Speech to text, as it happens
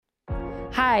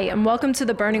Hi, and welcome to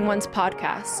the Burning Ones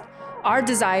podcast. Our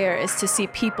desire is to see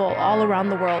people all around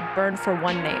the world burn for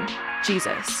one name,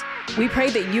 Jesus. We pray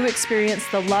that you experience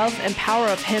the love and power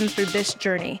of Him through this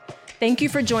journey. Thank you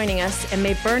for joining us, and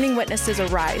may burning witnesses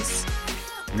arise.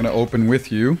 I'm going to open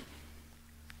with you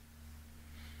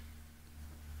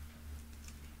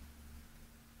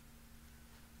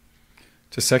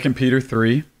to 2 Peter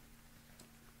 3.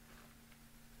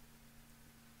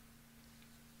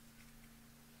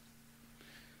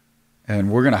 And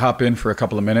we're going to hop in for a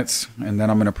couple of minutes, and then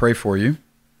I'm going to pray for you.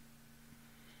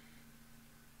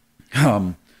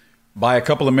 By a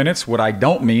couple of minutes, what I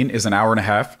don't mean is an hour and a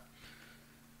half.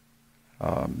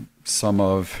 Some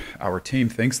of our team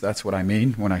thinks that's what I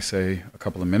mean when I say a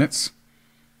couple of minutes.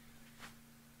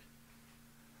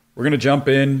 We're going to jump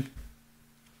in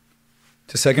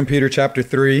to 2 Peter chapter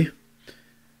 3,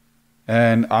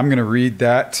 and I'm going to read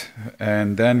that,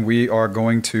 and then we are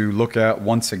going to look at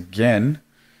once again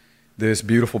this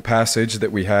beautiful passage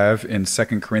that we have in 2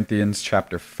 Corinthians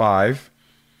chapter 5,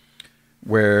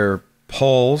 where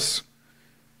Paul's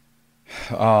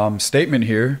statement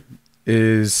here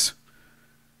is,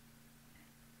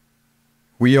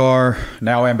 we are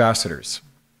now ambassadors.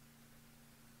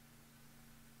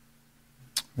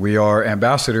 We are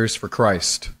ambassadors for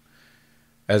Christ,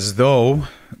 as though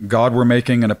God were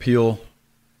making an appeal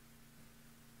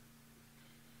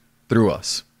through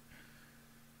us.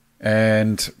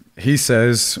 And he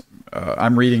says,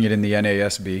 I'm reading it in the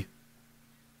NASB.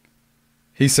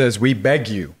 He says, we beg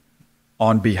you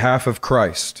on behalf of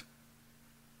Christ,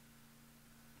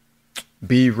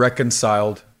 be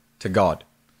reconciled to God.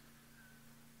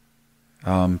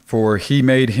 For he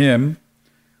made him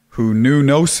who knew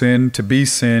no sin to be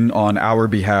sin on our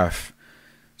behalf,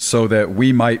 so that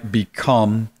we might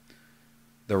become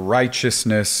the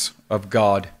righteousness of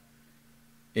God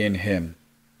in him.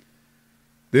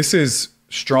 This is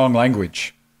strong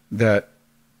language that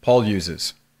Paul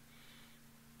uses.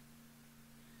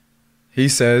 He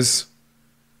says,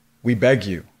 we beg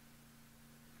you.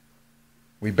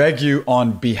 We beg you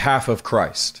on behalf of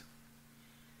Christ.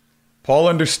 Paul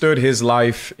understood his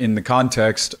life in the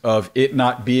context of it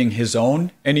not being his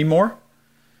own anymore.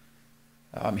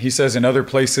 He says in other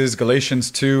places,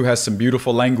 Galatians 2 has some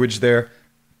beautiful language there,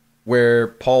 where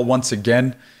Paul once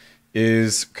again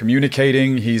is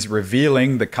communicating, he's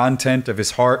revealing the content of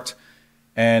his heart,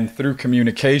 and through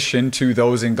communication to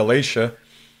those in Galatia,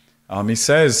 he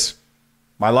says,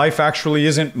 my life actually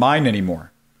isn't mine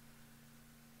anymore.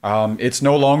 It's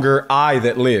no longer I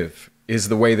that live, is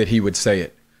the way that he would say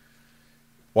it.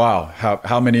 Wow,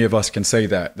 how many of us can say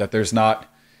that? That there's not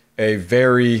a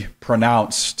very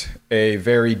pronounced, a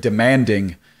very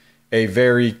demanding, a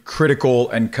very critical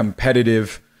and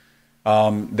competitive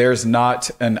there's not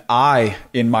an I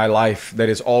in my life that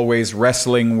is always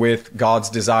wrestling with God's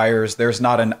desires. There's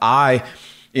not an I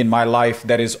in my life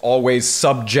that is always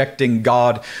subjecting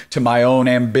God to my own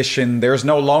ambition. There's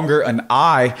no longer an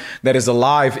I that is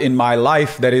alive in my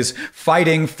life that is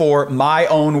fighting for my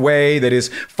own way, that is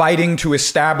fighting to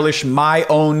establish my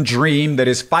own dream, that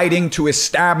is fighting to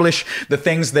establish the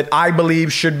things that I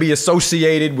believe should be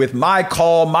associated with my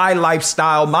call, my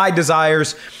lifestyle, my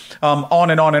desires. On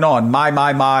and on and on. My,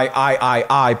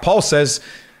 I. Paul says,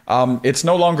 it's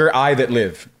no longer I that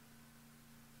live.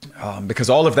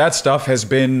 Because all of that stuff has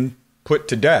been put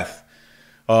to death.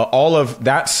 All of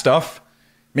that stuff,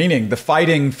 meaning the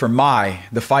fighting for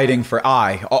the fighting for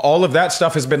I, all of that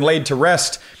stuff has been laid to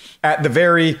rest at the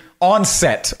very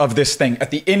onset of this thing, at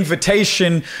the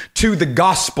invitation to the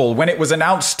gospel, when it was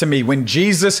announced to me, when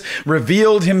Jesus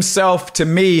revealed himself to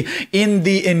me in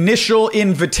the initial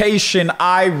invitation,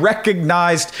 I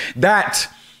recognized that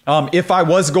if I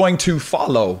was going to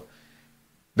follow,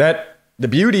 that the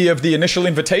beauty of the initial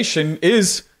invitation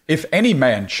is if any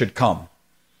man should come.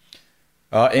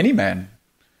 Any man,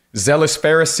 zealous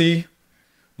Pharisee,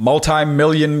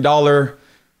 multi-million-dollar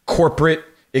corporate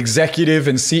executive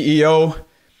and CEO,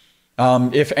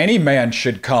 if any man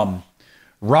should come,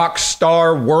 rock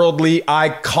star, worldly,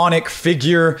 iconic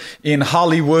figure in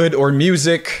Hollywood or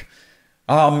music,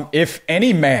 if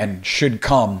any man should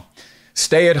come,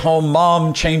 stay-at-home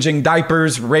mom, changing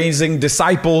diapers, raising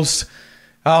disciples,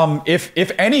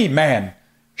 if any man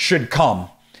should come,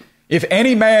 if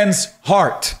any man's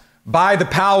heart, by the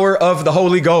power of the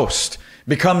Holy Ghost,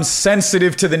 becomes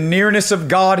sensitive to the nearness of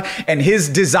God and his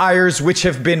desires, which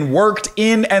have been worked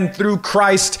in and through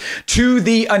Christ to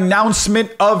the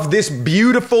announcement of this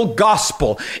beautiful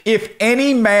gospel. If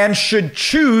any man should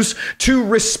choose to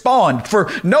respond,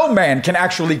 for no man can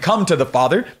actually come to the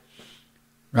Father,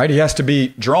 right? He has to be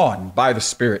drawn by the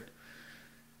Spirit.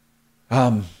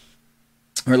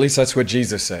 Or at least that's what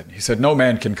Jesus said. He said, no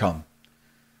man can come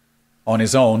on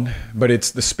his own, but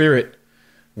it's the Spirit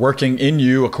working in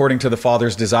you according to the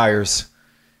Father's desires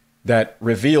that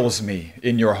reveals me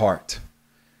in your heart.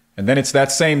 And then it's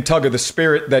that same tug of the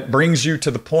Spirit that brings you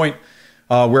to the point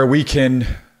where we can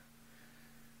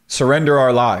surrender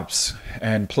our lives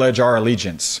and pledge our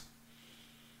allegiance.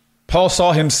 Paul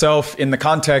saw himself in the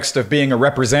context of being a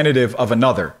representative of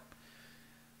another.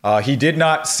 He did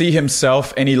not see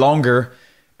himself any longer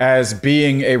as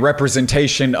being a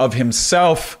representation of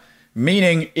himself,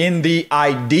 meaning in the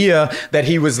idea that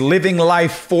he was living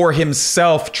life for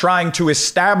himself, trying to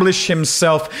establish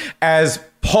himself as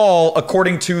Paul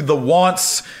according to the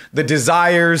wants, the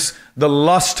desires, the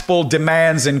lustful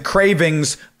demands and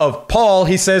cravings of Paul.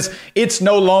 He says, it's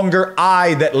no longer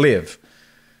I that live.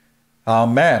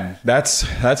 Man, that's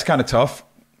kind of tough.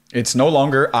 It's no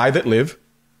longer I that live,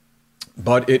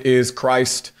 but it is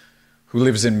Christ who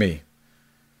lives in me.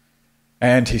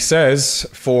 And he says,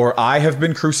 for I have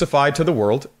been crucified to the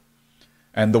world,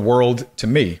 and the world to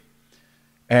me.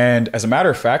 And as a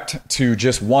matter of fact, to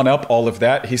just one up all of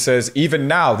that, he says, even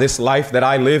now, this life that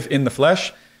I live in the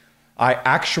flesh, I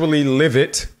actually live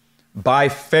it by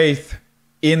faith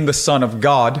in the Son of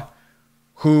God,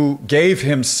 who gave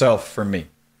himself for me.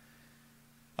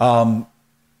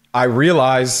 I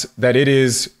realize that it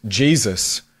is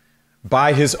Jesus,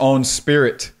 by his own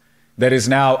Spirit, that is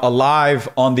now alive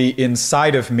on the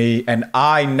inside of me, and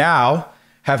I now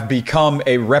have become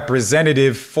a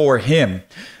representative for him,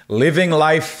 living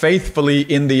life faithfully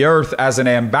in the earth as an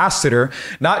ambassador,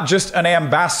 not just an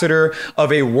ambassador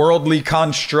of a worldly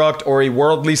construct or a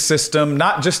worldly system,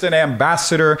 not just an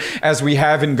ambassador as we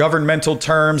have in governmental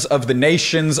terms of the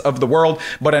nations of the world,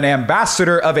 but an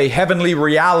ambassador of a heavenly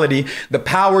reality, the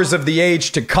powers of the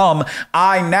age to come.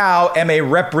 I now am a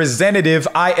representative.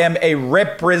 I am a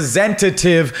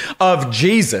representative of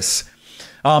Jesus.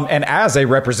 And as a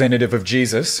representative of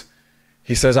Jesus,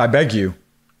 he says, I beg you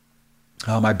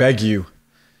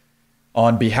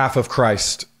on behalf of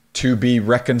Christ to be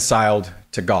reconciled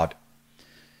to God.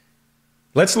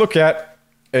 Let's look at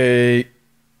a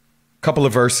couple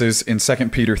of verses in 2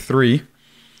 Peter 3,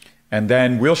 and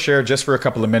then we'll share just for a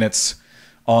couple of minutes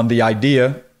on the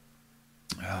idea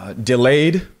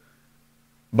delayed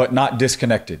but not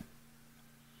disconnected.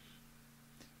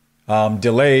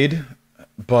 Delayed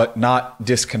but not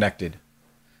disconnected.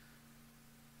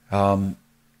 In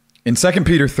 2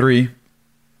 Peter 3,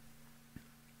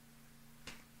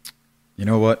 you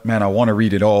know what, man, I want to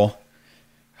read it all,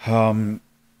 but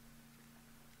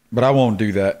I won't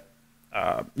do that.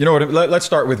 You know what, let's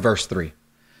start with verse 3.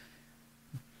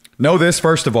 Know this,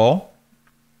 first of all,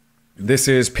 this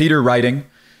is Peter writing.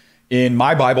 In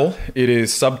my Bible, it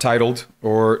is subtitled,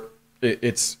 or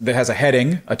it has a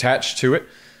heading attached to it.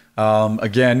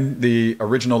 Again, the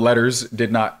original letters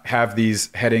did not have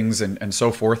these headings and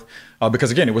so forth,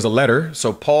 because again, it was a letter.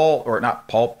 So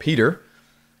Peter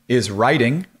is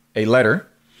writing a letter,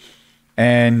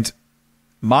 and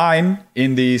mine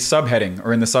in the subheading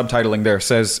or in the subtitling there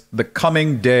says the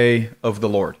coming day of the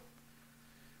Lord.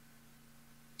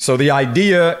 So the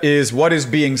idea is what is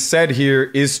being said here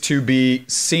is to be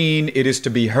seen. It is to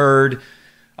be heard.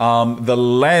 The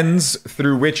lens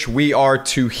through which we are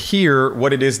to hear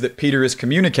what it is that Peter is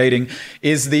communicating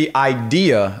is the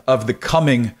idea of the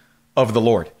coming of the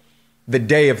Lord, the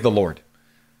day of the Lord.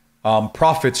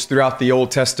 Prophets throughout the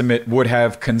Old Testament would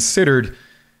have considered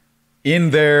in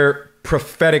their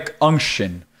prophetic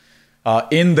unction,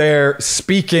 in their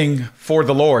speaking for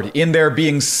the Lord, in their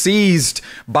being seized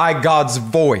by God's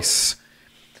voice,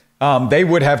 they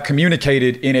would have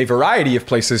communicated in a variety of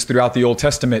places throughout the Old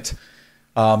Testament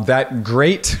that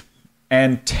great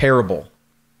and terrible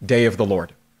day of the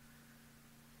Lord.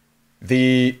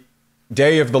 The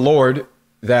day of the Lord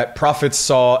that prophets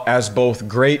saw as both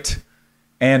great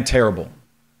and terrible.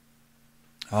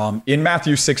 In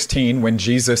Matthew 16, when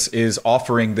Jesus is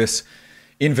offering this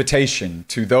invitation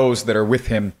to those that are with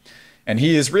him, and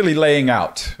he is really laying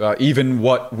out even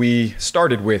what we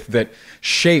started with that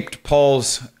shaped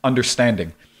Paul's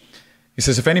understanding. He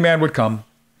says, if any man would come,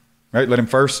 right, let him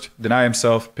first deny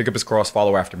himself, pick up his cross,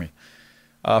 follow after me.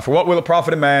 For what will it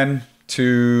profit a man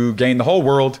to gain the whole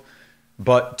world,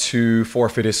 but to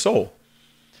forfeit his soul?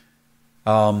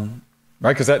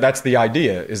 Right, because that's the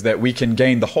idea, is that we can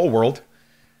gain the whole world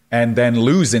and then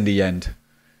lose in the end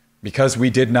because we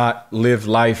did not live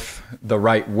life the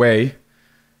right way.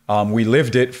 We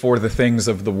lived it for the things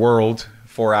of the world,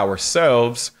 for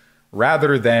ourselves,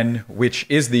 rather than, which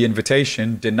is the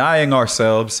invitation, denying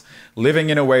ourselves, living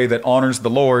in a way that honors the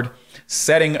Lord,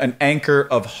 setting an anchor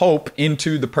of hope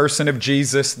into the person of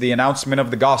Jesus, the announcement of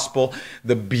the gospel,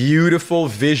 the beautiful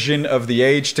vision of the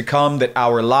age to come that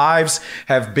our lives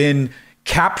have been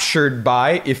captured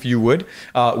by, if you would.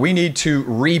 We need to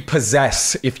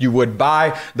repossess, if you would,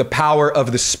 by the power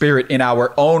of the Spirit in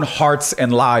our own hearts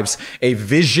and lives, a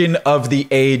vision of the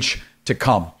age to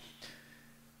come.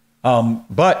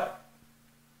 But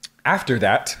after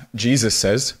that, Jesus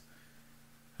says,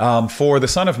 for the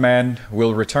Son of Man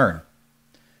will return,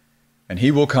 and he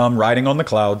will come riding on the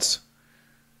clouds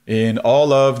in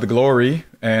all of the glory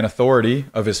and authority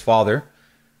of his Father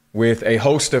with a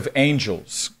host of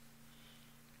angels.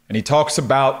 And he talks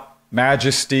about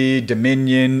majesty,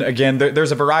 dominion. Again,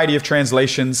 there's a variety of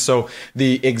translations, so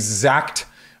the exact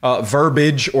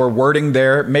verbiage or wording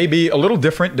there may be a little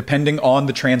different depending on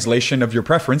the translation of your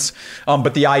preference.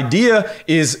 But the idea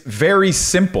is very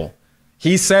simple.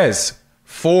 He says,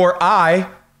 for I,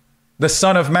 the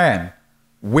Son of Man,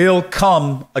 will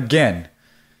come again.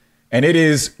 And it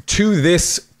is to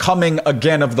this coming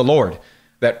again of the Lord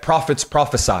that prophets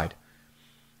prophesied.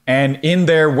 And in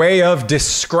their way of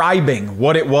describing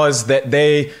what it was that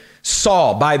they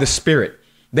saw by the Spirit,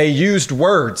 they used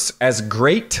words as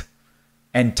great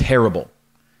and terrible.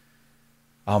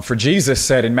 For Jesus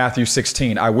said in Matthew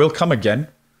 16, I will come again,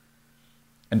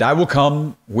 and I will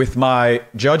come with my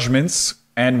judgments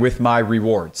and with my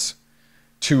rewards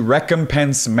to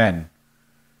recompense men.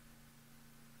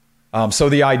 So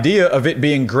the idea of it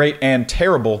being great and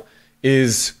terrible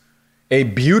is a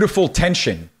beautiful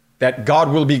tension that God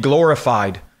will be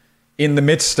glorified in the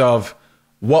midst of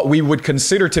what we would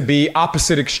consider to be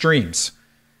opposite extremes.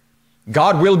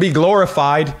 God will be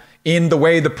glorified in the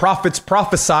way the prophets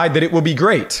prophesied that it will be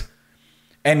great.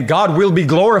 And God will be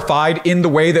glorified in the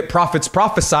way that prophets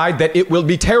prophesied that it will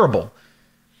be terrible.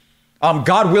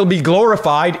 God will be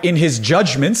glorified in his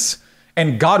judgments,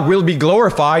 and God will be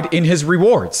glorified in his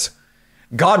rewards.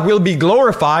 God will be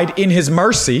glorified in his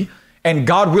mercy, and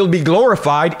God will be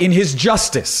glorified in his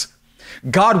justice.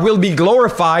 God will be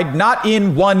glorified not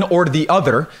in one or the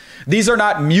other. These are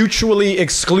not mutually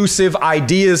exclusive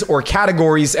ideas or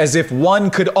categories, as if one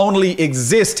could only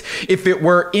exist if it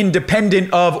were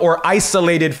independent of or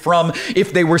isolated from,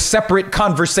 if they were separate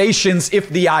conversations, if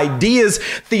the ideas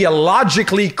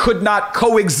theologically could not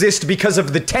coexist because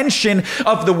of the tension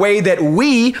of the way that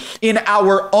we, in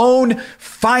our own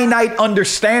finite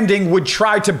understanding, would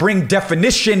try to bring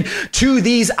definition to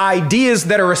these ideas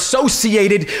that are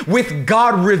associated with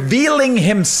God revealing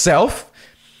himself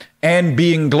and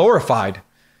being glorified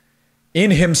in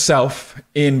himself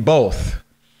in both,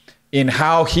 in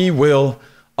how he will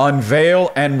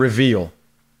unveil and reveal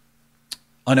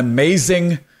an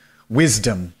amazing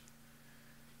wisdom,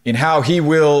 in how he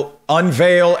will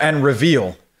unveil and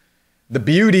reveal the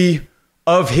beauty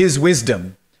of his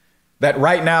wisdom that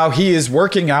right now he is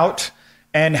working out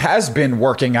and has been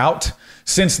working out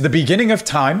since the beginning of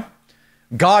time.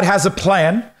 God has a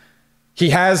plan.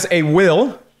 He has a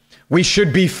will. We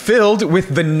should be filled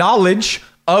with the knowledge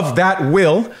of that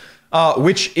will,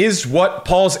 which is what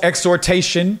Paul's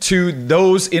exhortation to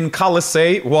those in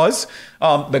Colossae was.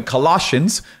 The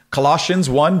Colossians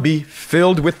 1, be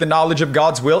filled with the knowledge of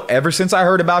God's will. Ever since I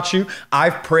heard about you,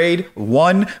 I've prayed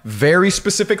one very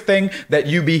specific thing, that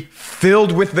you be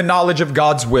filled with the knowledge of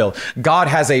God's will. God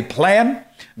has a plan.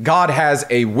 God has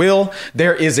a will.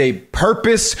 There is a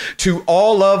purpose to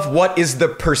all of what is the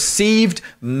perceived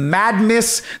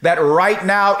madness that right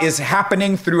now is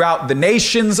happening throughout the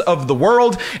nations of the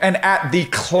world. And at the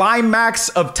climax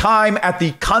of time, at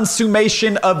the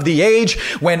consummation of the age,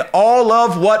 when all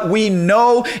of what we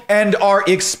know and are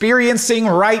experiencing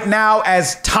right now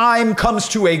as time comes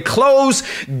to a close,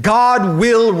 God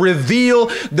will reveal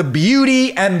the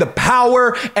beauty and the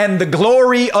power and the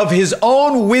glory of his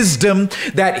own wisdom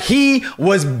that he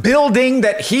was building,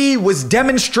 that he was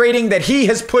demonstrating, that he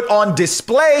has put on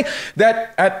display,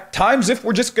 that at times, if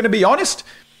we're just going to be honest,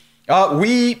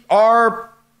 we are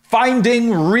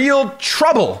finding real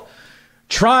trouble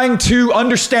trying to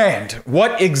understand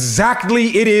what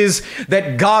exactly it is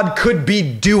that God could be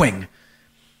doing.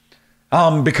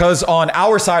 Because on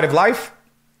our side of life,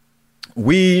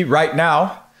 we right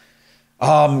now,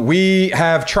 we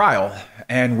have trial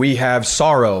and we have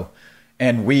sorrow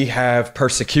and we have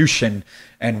persecution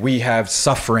and we have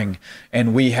suffering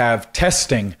and we have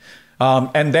testing.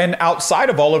 And then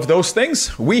outside of all of those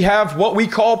things, we have what we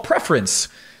call preference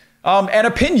and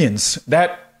opinions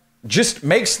that just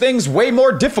makes things way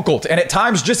more difficult and at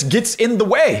times just gets in the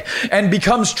way and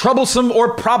becomes troublesome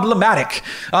or problematic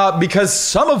because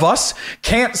some of us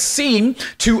can't seem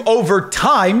to over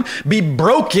time be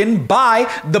broken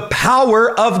by the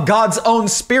power of God's own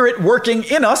Spirit working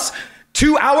in us,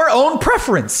 to our own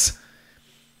preference.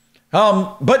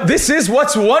 But this is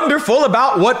what's wonderful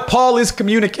about what Paul is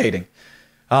communicating.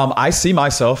 I see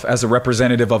myself as a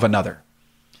representative of another.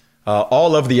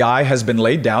 All of the I has been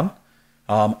laid down.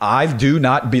 I do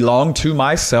not belong to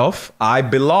myself. I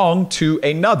belong to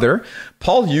another.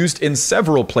 Paul used in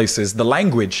several places the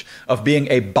language of being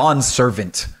a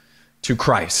bondservant to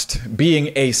Christ,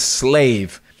 being a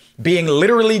slave, being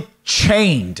literally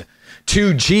chained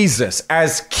to Jesus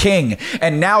as king,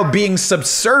 and now being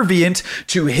subservient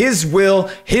to his will,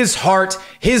 his heart,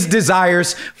 his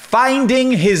desires,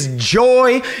 finding his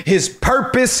joy, his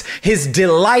purpose, his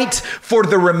delight for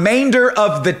the remainder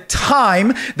of the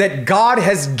time that God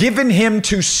has given him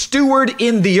to steward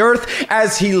in the earth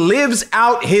as he lives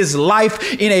out his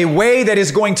life in a way that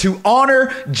is going to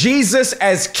honor Jesus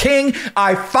as king.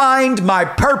 I find my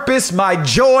purpose, my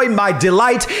joy, my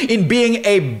delight in being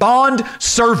a bond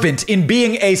servant, in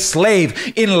being a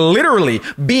slave, in literally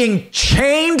being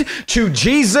chained to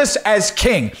Jesus as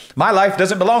king. My life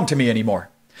doesn't belong to me anymore.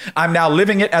 I'm now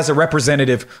living it as a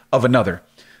representative of another,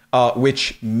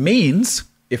 which means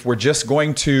if we're just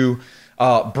going to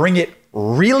bring it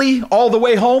really all the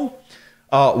way home,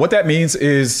 what that means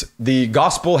is the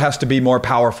gospel has to be more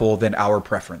powerful than our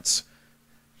preference.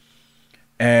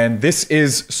 And this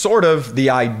is sort of the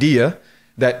idea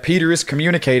that Peter is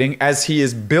communicating as he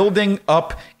is building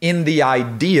up in the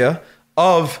idea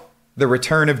of the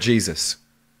return of Jesus,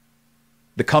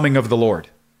 the coming of the Lord,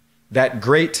 that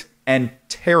great and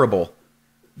terrible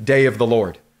day of the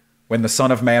Lord when the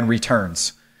Son of Man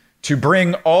returns to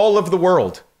bring all of the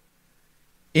world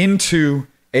into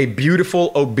a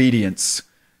beautiful obedience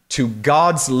to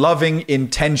God's loving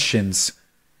intentions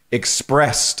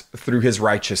expressed through his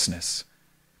righteousness,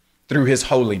 through his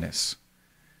holiness.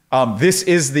 This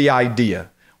is the idea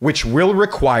which will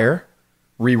require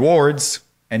rewards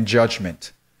and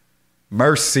judgment,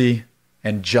 mercy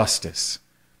and justice.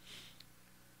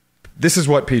 This is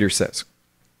what Peter says.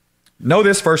 Know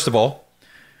this, first of all,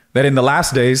 that in the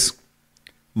last days,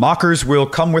 mockers will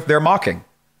come with their mocking,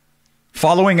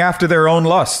 following after their own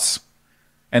lusts,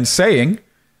 and saying,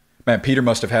 man, Peter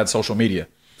must have had social media,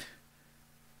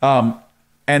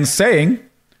 and saying,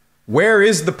 where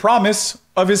is the promise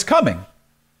of his coming?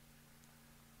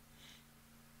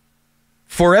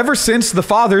 For ever since the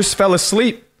fathers fell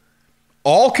asleep,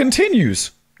 all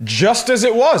continues just as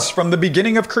it was from the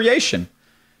beginning of creation.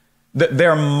 That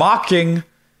they're mocking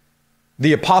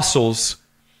the apostles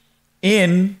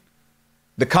in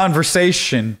the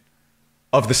conversation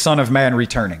of the Son of Man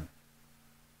returning.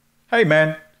 Hey,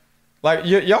 man, like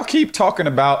y'all keep talking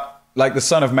about like the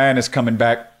Son of Man is coming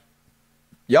back.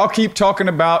 Y'all keep talking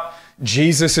about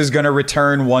Jesus is going to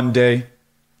return one day.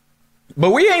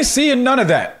 But we ain't seeing none of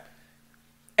that.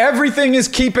 Everything is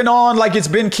keeping on like it's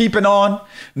been keeping on.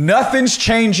 Nothing's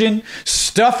changing.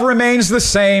 Stuff remains the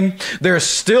same. There's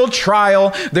still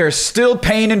trial. There's still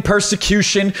pain and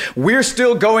persecution. We're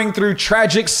still going through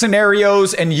tragic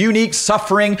scenarios and unique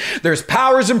suffering. There's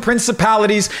powers and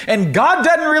principalities, and God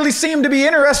doesn't really seem to be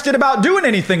interested about doing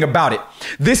anything about it.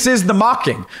 This is the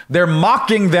mocking. They're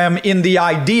mocking them in the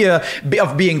idea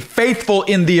of being faithful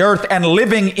in the earth and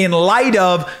living in light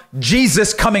of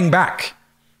Jesus coming back.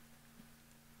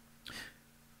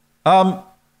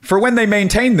 For when they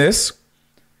maintain this,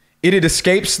 it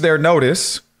escapes their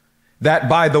notice that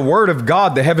by the word of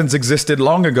God the heavens existed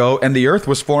long ago, and the earth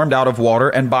was formed out of water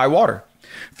and by water,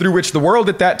 through which the world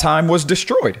at that time was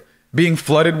destroyed, being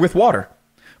flooded with water.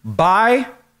 But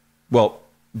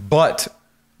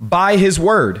by his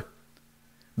word,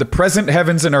 the present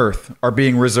heavens and earth are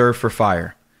being reserved for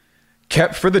fire,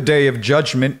 kept for the day of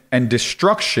judgment and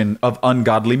destruction of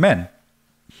ungodly men.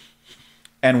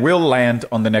 And we'll land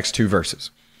on the next two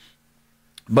verses.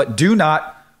 But do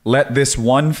not let this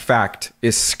one fact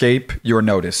escape your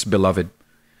notice, beloved,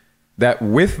 that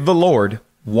with the Lord,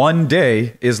 one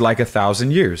day is like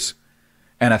 1,000 years,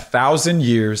 and 1,000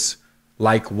 years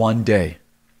like one day.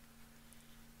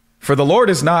 For the Lord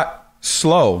is not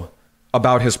slow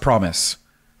about his promise,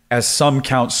 as some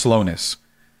count slowness,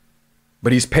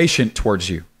 but he's patient towards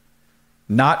you,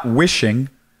 not wishing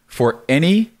for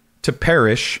any to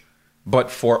perish,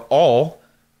 but for all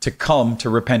to come to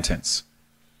repentance.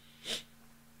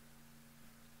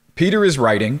 Peter is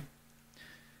writing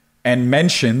and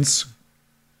mentions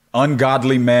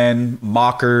ungodly men,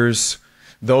 mockers,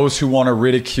 those who want to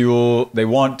ridicule, they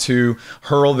want to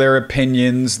hurl their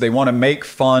opinions, they want to make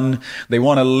fun, they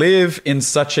want to live in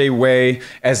such a way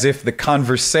as if the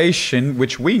conversation,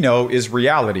 which we know is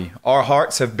reality, our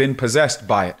hearts have been possessed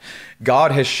by it.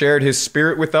 God has shared his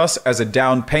Spirit with us as a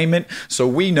down payment, so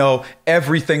we know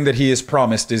everything that he has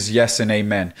promised is yes and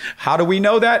amen. How do we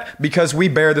know that? Because we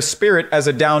bear the Spirit as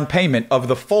a down payment of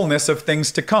the fullness of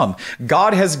things to come.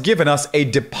 God has given us a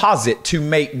deposit to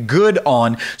make good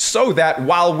on, so that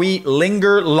while we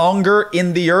linger longer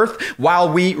in the earth,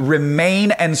 while we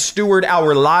remain and steward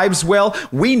our lives well,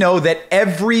 we know that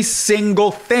every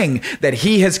single thing that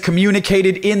he has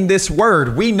communicated in this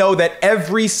word, we know that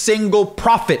every single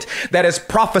prophet that has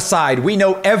prophesied, we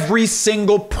know every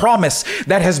single promise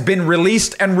that has been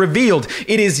released and revealed,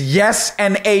 it is yes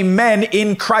and amen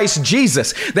in Christ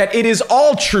Jesus, that it is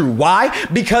all true. Why?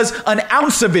 Because an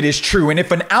ounce of it is true. And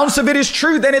if an ounce of it is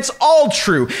true, then it's all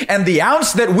true. And the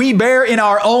ounce that we bear in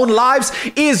our own lives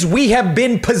is we have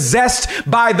been possessed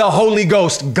by the Holy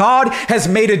Ghost. God has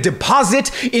made a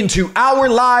deposit into our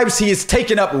lives. He has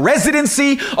taken up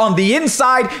residency on the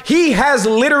inside. He has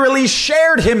literally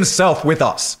shared himself with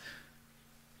us.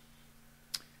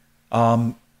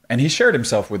 And he shared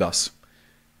himself with us.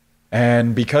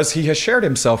 And because he has shared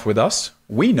himself with us,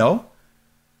 we know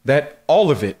that all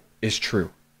of it is true.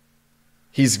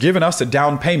 He's given us a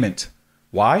down payment.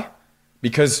 Why?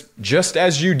 Because just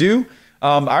as you do,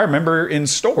 I remember in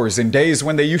stores in days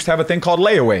when they used to have a thing called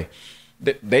layaway.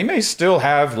 They may still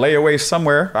have layaway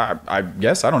somewhere, I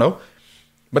guess, I don't know.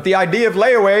 But the idea of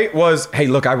layaway was, hey,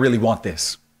 look, I really want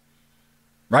this.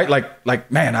 Right?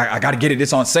 Like, man, I got to get it.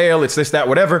 It's on sale. It's this, that,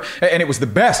 whatever. And it was the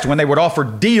best when they would offer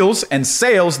deals and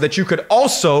sales that you could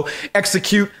also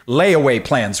execute layaway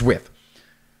plans with.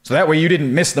 So that way you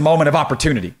didn't miss the moment of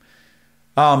opportunity.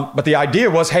 But the idea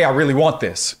was, hey, I really want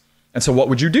this. And so what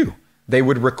would you do? They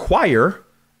would require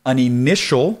an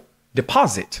initial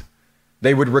deposit.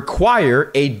 They would require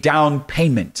a down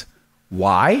payment.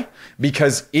 Why?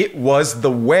 Because it was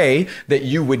the way that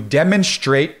you would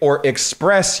demonstrate or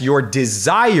express your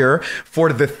desire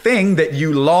for the thing that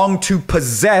you long to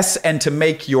possess and to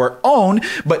make your own.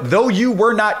 But though you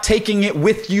were not taking it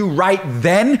with you right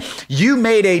then, you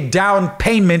made a down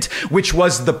payment, which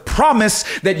was the promise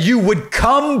that you would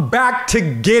come back to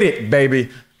get it, baby.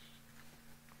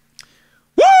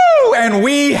 Woo! And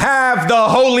we have the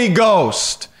Holy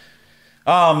Ghost.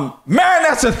 Man,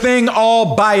 that's a thing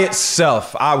all by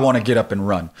itself. I want to get up and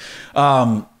run.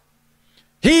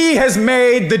 He has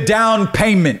made the down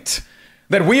payment.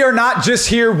 That we are not just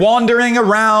here wandering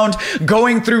around,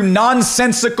 going through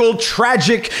nonsensical,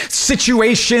 tragic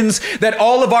situations, that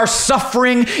all of our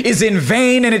suffering is in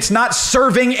vain and it's not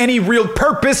serving any real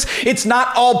purpose. It's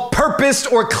not all purposed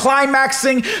or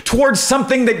climaxing towards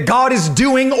something that God is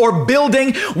doing or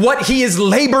building, what he is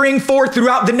laboring for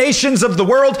throughout the nations of the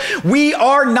world. We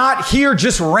are not here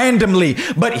just randomly,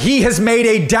 but he has made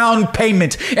a down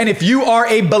payment. And if you are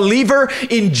a believer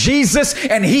in Jesus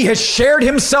and he has shared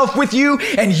himself with you,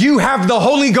 and you have the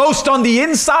Holy Ghost on the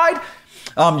inside,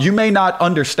 you may not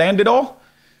understand it all,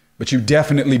 but you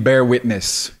definitely bear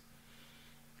witness.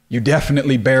 You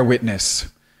definitely bear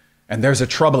witness. And there's a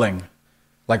troubling,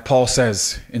 like Paul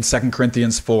says in 2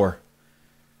 Corinthians 4.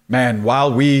 Man,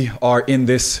 while we are in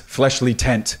this fleshly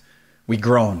tent, we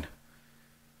groan.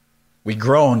 We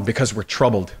groan because we're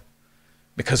troubled,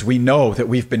 because we know that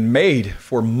we've been made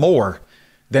for more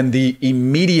than the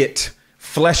immediate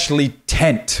fleshly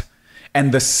tent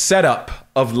and the setup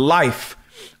of life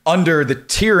under the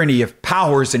tyranny of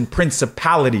powers and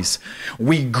principalities.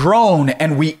 We groan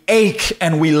and we ache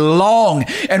and we long,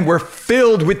 and we're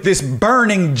filled with this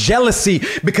burning jealousy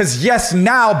because yes,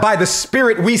 now by the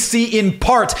Spirit we see in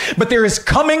part, but there is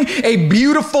coming a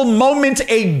beautiful moment,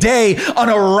 a day, an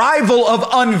arrival of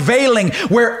unveiling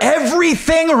where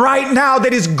everything right now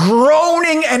that is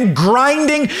groaning and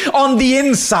grinding on the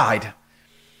inside,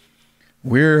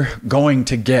 we're going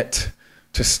to get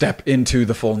to step into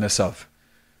the fullness of.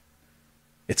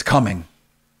 It's coming.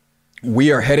 We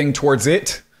are heading towards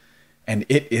it, and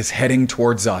it is heading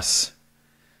towards us.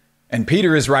 And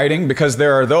Peter is writing because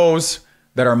there are those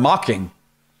that are mocking.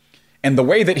 And the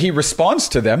way that he responds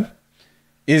to them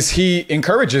is he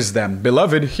encourages them.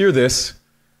 Beloved, hear this.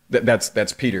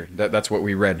 That's Peter. That's what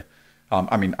we read.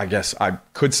 I guess I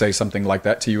could say something like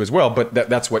that to you as well, but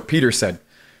that's what Peter said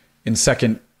in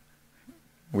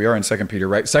we are in 2 Peter,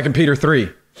 right? 2 Peter 3,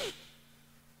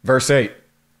 verse 8.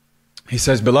 He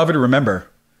says, beloved, remember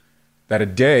that a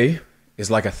day is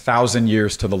like 1,000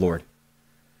 years to the Lord.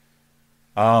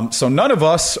 So none of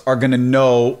us are going to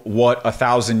know what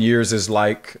 1,000 years is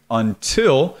like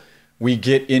until we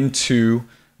get into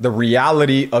the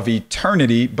reality of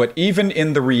eternity. But even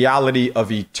in the reality of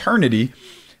eternity,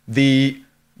 the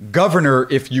governor,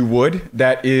 if you would,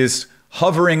 that is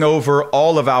hovering over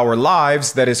all of our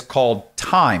lives, that is called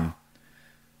time.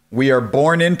 We are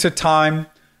born into time.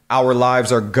 our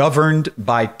lives are governed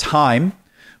by time,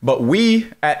 but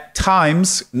we at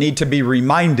times need to be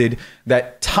reminded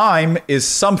that time is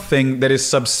something that is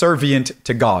subservient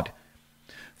to God.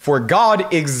 For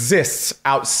God exists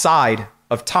outside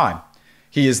of time.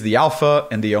 He is the Alpha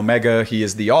and the Omega. He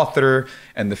is the author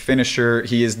and the finisher.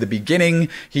 He is the beginning.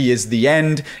 He is the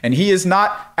end. And he is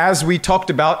not, as we talked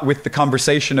about with the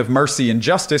conversation of mercy and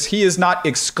justice, he is not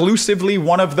exclusively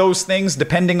one of those things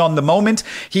depending on the moment.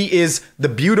 He is the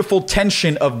beautiful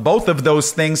tension of both of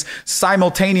those things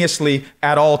simultaneously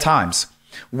at all times.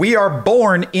 We are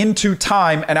born into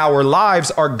time and our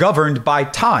lives are governed by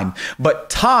time. But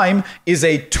time is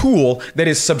a tool that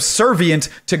is subservient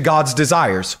to God's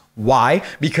desires. Why?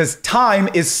 Because time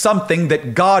is something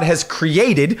that God has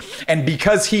created, and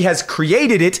because he has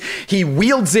created it, he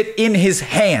wields it in his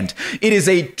hand. It is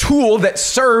a tool that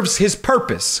serves his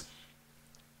purpose.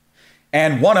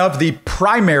 And one of the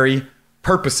primary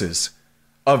purposes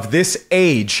of this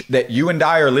age that you and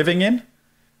I are living in,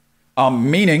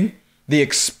 meaning the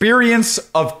experience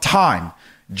of time,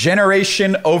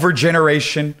 generation over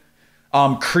generation,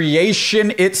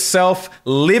 creation itself,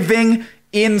 living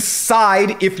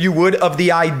inside, if you would, of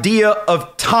the idea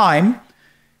of time,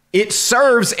 it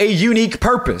serves a unique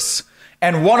purpose.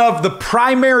 And one of the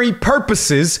primary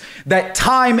purposes that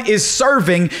time is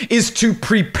serving is to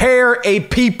prepare a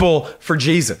people for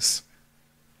Jesus.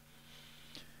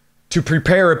 To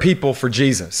prepare a people for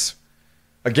Jesus.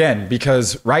 Again,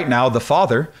 because right now the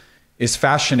Father is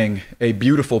fashioning a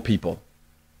beautiful people.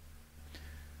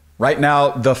 Right now,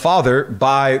 the Father,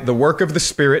 by the work of the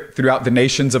Spirit throughout the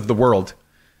nations of the world,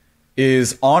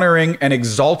 is honoring and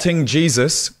exalting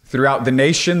Jesus throughout the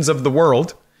nations of the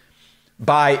world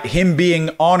by him being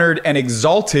honored and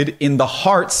exalted in the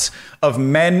hearts of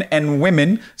men and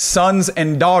women, sons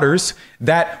and daughters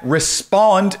that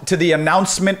respond to the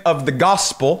announcement of the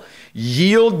gospel,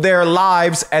 yield their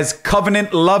lives as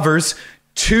covenant lovers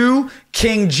to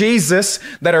King Jesus,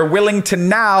 that are willing to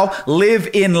now live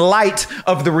in light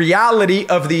of the reality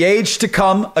of the age to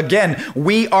come. Again,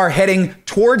 we are heading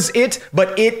towards it,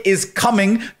 but it is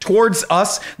coming towards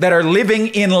us, that are living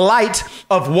in light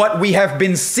of what we have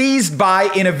been seized by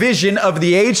in a vision of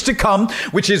the age to come,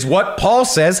 which is what Paul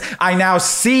says. I now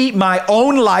see my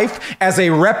own life as a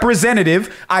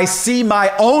representative. I see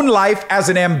my own life as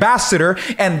an ambassador,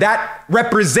 and that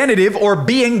representative, or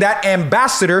being that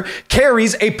ambassador,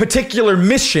 carries a particular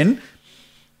mission.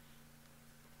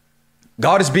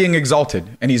 God is being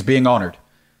exalted and he's being honored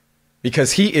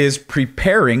because he is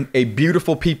preparing a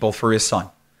beautiful people for his son.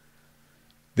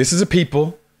 This is a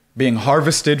people being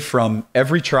harvested from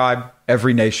every tribe,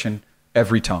 every nation,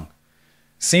 every tongue.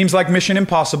 Seems like mission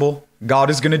impossible.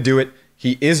 God is going to do it.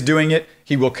 He is doing it.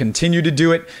 He will continue to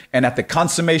do it. And at the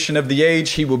consummation of the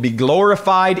age, he will be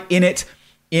glorified in it.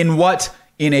 In what?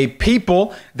 In a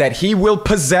people that he will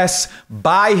possess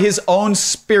by his own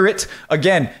Spirit.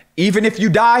 Again, even if you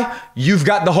die, you've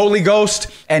got the Holy Ghost.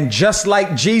 And just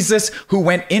like Jesus, who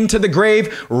went into the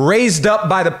grave, raised up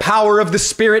by the power of the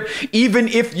Spirit, even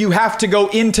if you have to go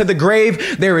into the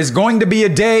grave, there is going to be a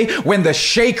day when the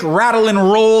shake, rattle, and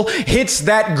roll hits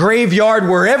that graveyard,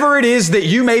 wherever it is that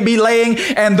you may be laying,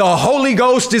 and the Holy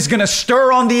Ghost is going to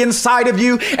stir on the inside of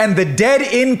you, and the dead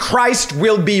in Christ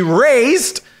will be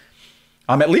raised.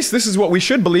 At least this is what we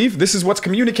should believe. This is what's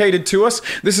communicated to us.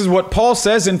 This is what Paul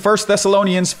says in 1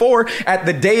 Thessalonians 4. At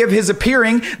the day of his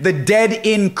appearing, the dead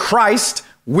in Christ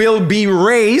will be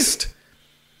raised.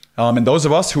 And those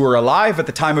of us who are alive at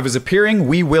the time of his appearing,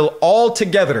 we will all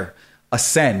together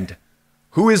ascend.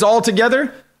 Who is all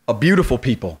together? A beautiful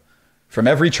people from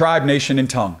every tribe, nation, and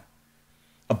tongue.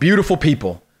 A beautiful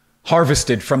people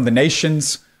harvested from the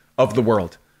nations of the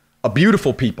world. A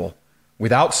beautiful people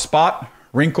without spot,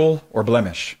 wrinkle, or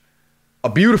blemish. A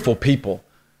beautiful people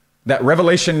that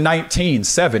Revelation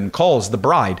 19:7 calls the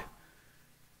bride,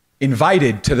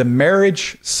 invited to the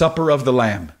marriage supper of the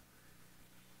Lamb,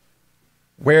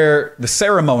 where the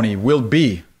ceremony will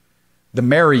be the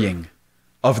marrying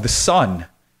of the Son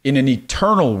in an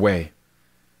eternal way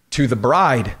to the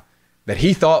bride that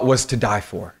he thought was to die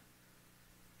for,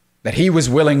 that he was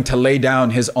willing to lay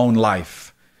down his own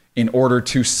life in order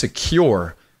to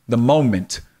secure the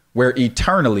moment where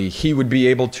eternally he would be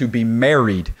able to be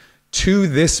married to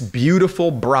this beautiful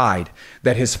bride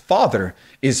that his Father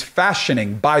is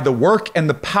fashioning by the work and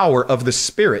the power of the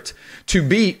Spirit to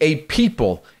be a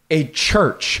people, a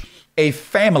church, a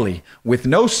family with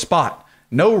no spot,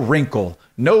 no wrinkle,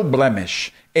 no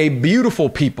blemish, a beautiful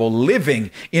people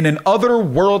living in an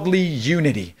otherworldly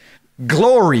unity,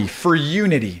 glory for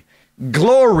unity,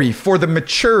 Glory for the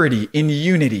maturity in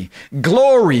unity.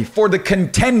 Glory for the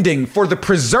contending, for the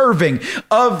preserving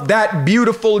of that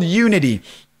beautiful unity.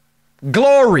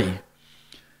 Glory.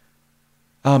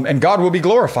 And God will be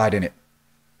glorified in it.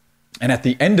 And at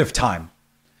the end of time,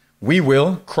 we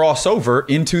will cross over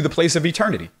into the place of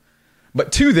eternity.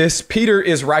 But to this, Peter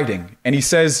is writing, and he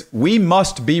says, we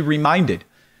must be reminded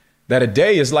that a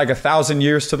day is like 1,000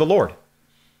 years to the Lord.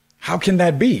 How can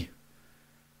that be?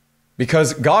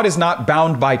 Because God is not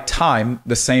bound by time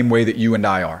the same way that you and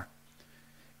I are.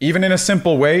 Even in a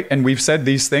simple way, and we've said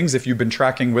these things if you've been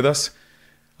tracking with us,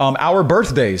 our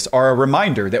birthdays are a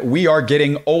reminder that we are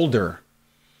getting older.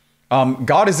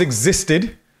 God has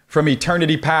existed from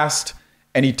eternity past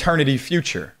and eternity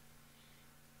future.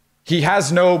 He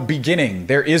has no beginning.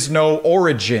 There is no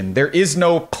origin. There is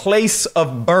no place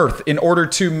of birth in order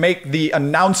to make the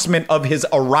announcement of his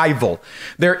arrival.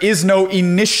 There is no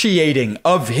initiating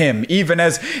of him, even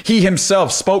as he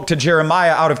himself spoke to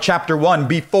Jeremiah out of chapter 1.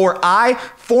 Before I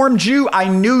formed you, I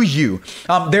knew you.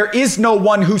 There is no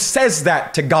one who says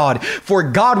that to God, for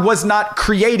God was not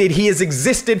created. He has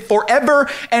existed forever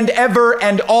and ever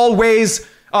and always.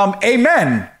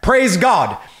 Amen. Praise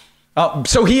God.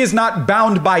 So he is not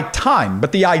bound by time.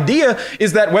 But the idea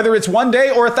is that whether it's 1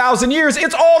 day or 1,000 years,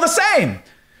 it's all the same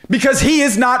because he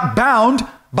is not bound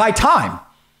by time.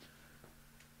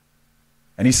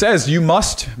 And he says, you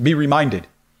must be reminded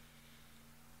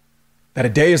that a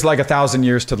day is like 1,000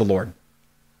 years to the Lord.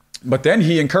 But then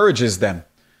he encourages them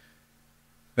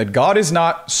that God is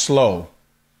not slow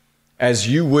as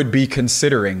you would be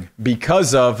considering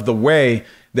because of the way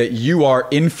that you are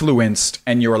influenced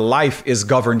and your life is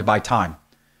governed by time.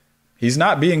 He's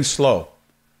not being slow.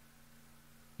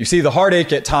 You see, the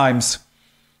heartache at times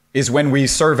is when we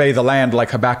survey the land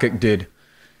like Habakkuk did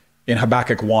in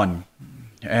Habakkuk 1.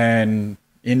 And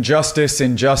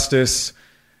injustice,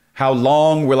 how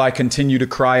long will I continue to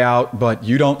cry out, but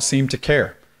you don't seem to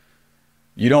care.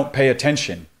 You don't pay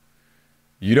attention.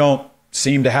 You don't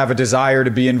seem to have a desire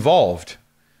to be involved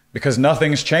because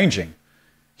nothing's changing.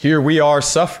 Here we are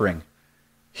suffering.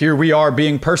 Here we are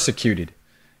being persecuted.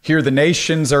 Here the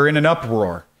nations are in an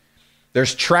uproar.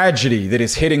 There's tragedy that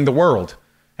is hitting the world.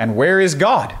 And where is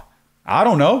God? I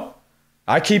don't know.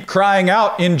 I keep crying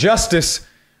out injustice,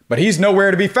 but he's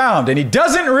nowhere to be found. And he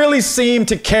doesn't really seem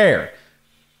to care.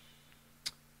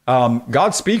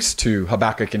 God speaks to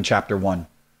Habakkuk in chapter 1.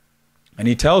 And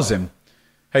he tells him,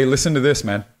 hey, listen to this,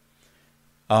 man.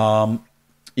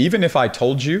 Even if I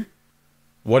told you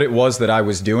what it was that I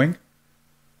was doing,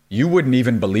 you wouldn't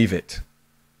even believe it.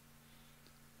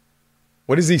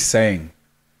 What is he saying?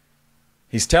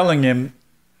 He's telling him,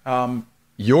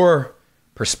 your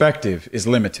perspective is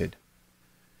limited.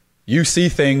 You see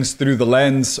things through the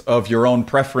lens of your own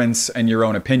preference and your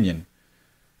own opinion.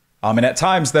 And at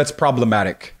times that's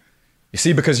problematic. You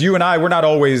see, because you and I, we're not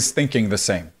always thinking the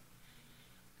same.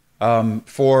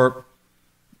 For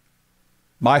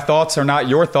my thoughts are not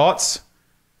your thoughts.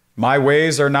 My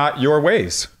ways are not your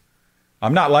ways.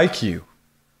 I'm not like you.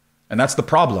 And that's the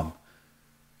problem,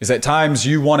 is at times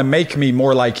you want to make me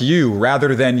more like you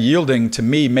rather than yielding to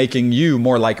me making you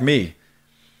more like me.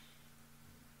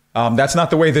 That's not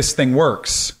the way this thing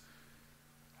works.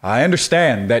 I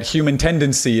understand that human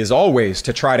tendency is always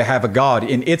to try to have a God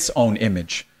in its own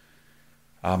image.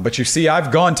 But you see,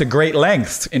 I've gone to great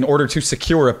lengths in order to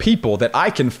secure a people that I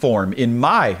can form in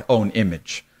my own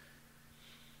image.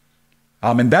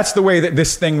 And that's the way that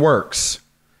this thing works.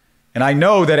 And I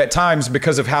know that at times,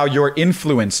 because of how you're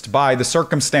influenced by the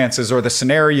circumstances or the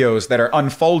scenarios that are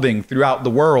unfolding throughout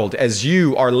the world as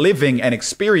you are living and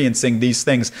experiencing these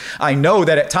things, I know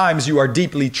that at times you are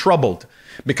deeply troubled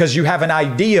because you have an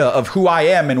idea of who I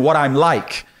am and what I'm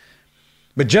like.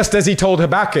 But just as he told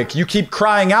Habakkuk, you keep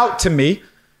crying out to me,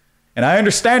 and I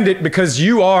understand it because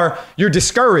you're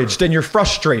discouraged and you're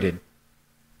frustrated.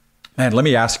 Man, let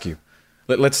me ask you.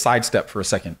 Let's sidestep for a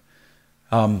second.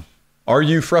 Are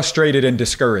you frustrated and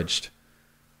discouraged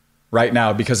right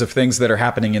now because of things that are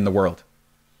happening in the world?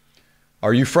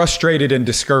 Are you frustrated and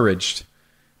discouraged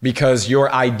because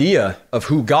your idea of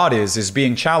who God is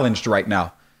being challenged right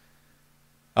now?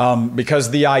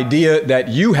 Because the idea that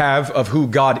you have of who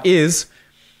God is,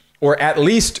 or at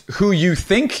least who you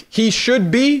think he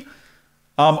should be,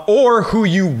 or who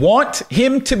you want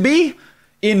him to be,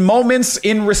 in moments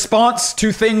in response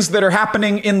to things that are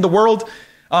happening in the world,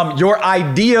 your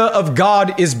idea of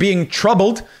God is being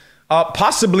troubled.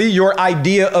 Possibly your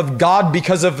idea of God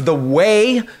because of the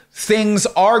way things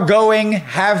are going,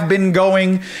 have been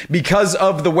going, because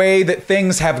of the way that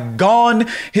things have gone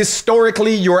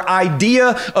historically, your idea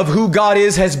of who God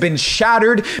is has been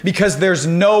shattered, because there's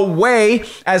no way,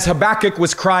 as Habakkuk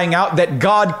was crying out, that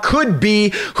God could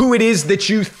be who it is that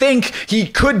you think he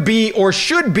could be or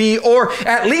should be, or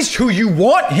at least who you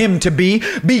want him to be,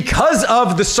 because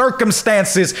of the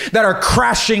circumstances that are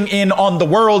crashing in on the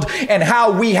world, and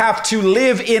how we have to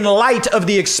live in light of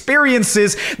the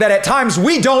experiences that at times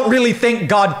we don't really think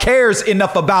God cares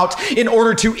enough about in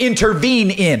order to intervene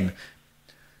in,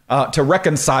 to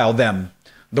reconcile them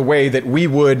the way that we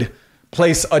would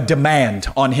place a demand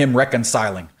on him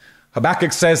reconciling.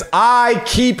 Habakkuk says, I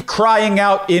keep crying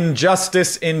out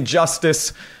injustice,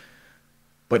 injustice.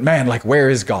 But man, like, where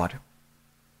is God?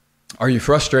 Are you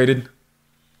frustrated?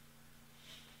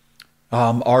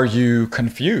 Are you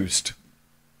confused?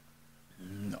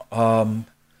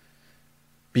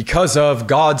 Because of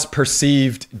God's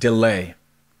perceived delay.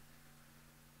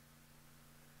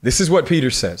 This is what Peter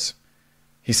says.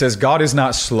 He says, God is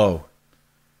not slow,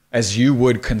 as you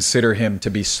would consider him to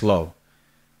be slow,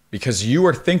 because you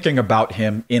are thinking about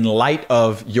him in light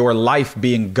of your life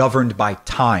being governed by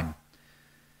time.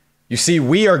 You see,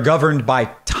 we are governed by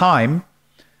time,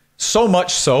 so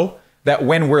much so that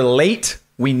when we're late,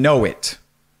 we know it.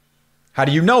 How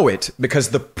do you know it? Because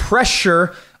the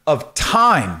pressure of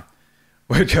time,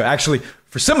 which actually,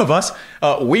 for some of us,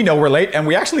 we know we're late and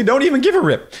we actually don't even give a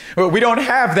rip. We don't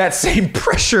have that same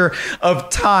pressure of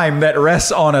time that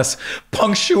rests on us.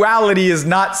 Punctuality is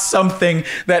not something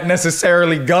that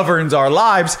necessarily governs our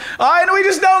lives, and we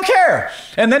just don't care.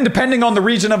 And then depending on the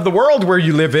region of the world where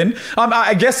you live in,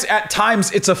 I guess at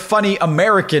times it's a funny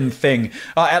American thing.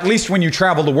 At least when you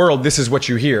travel the world, this is what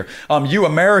you hear. You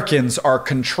Americans are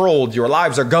controlled. Your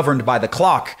lives are governed by the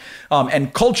clock,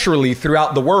 and culturally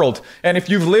throughout the world. And if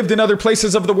you've lived in other places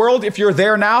of the world, if you're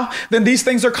there now, then these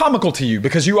things are comical to you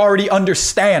because you already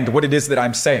understand what it is that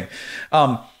I'm saying.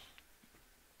 But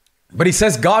he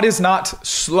says God is not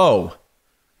slow.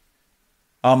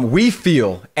 We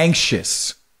feel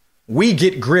anxious. We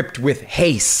get gripped with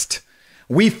haste.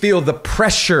 We feel the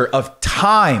pressure of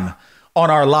time on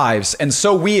our lives. And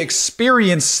so we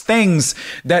experience things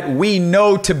that we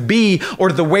know to be,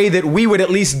 or the way that we would at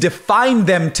least define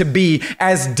them to be,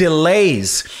 as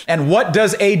delays. And what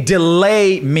does a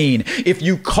delay mean? If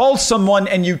you call someone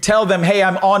and you tell them, hey,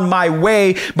 I'm on my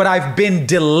way, but I've been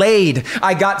delayed,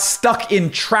 I got stuck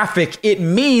in traffic, it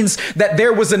means that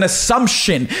there was an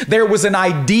assumption, there was an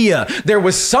idea, there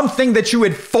was something that you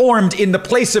had formed in the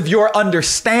place of your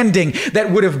understanding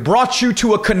that would have brought you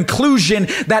to a conclusion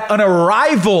that an arrival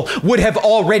would have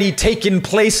already taken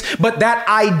place, but that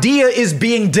idea is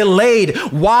being delayed.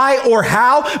 Why or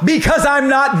how? Because I'm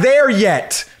not there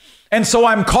yet. And so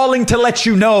I'm calling to let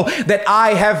you know that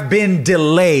I have been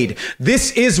delayed.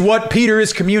 This is what Peter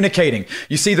is communicating.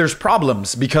 You see, there's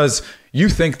problems because you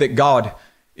think that God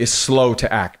is slow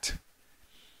to act.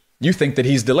 You think that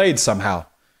he's delayed somehow.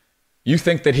 You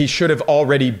think that he should have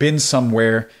already been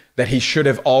somewhere, that he should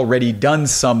have already done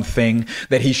something,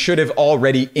 that he should have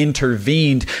already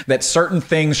intervened, that certain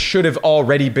things should have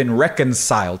already been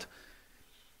reconciled.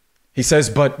 He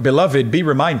says, but beloved, be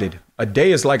reminded, a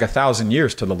day is like 1,000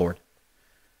 years to the Lord.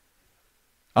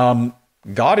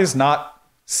 God is not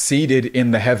seated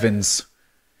in the heavens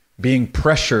being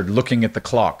pressured looking at the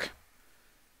clock.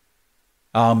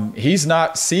 He's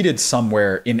not seated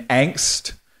somewhere in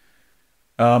angst,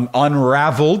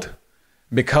 unraveled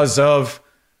because of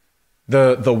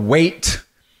the weight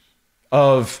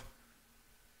of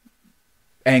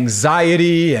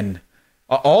anxiety and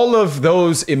all of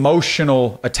those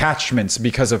emotional attachments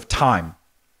because of time.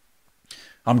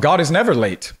 God is never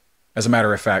late, as a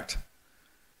matter of fact.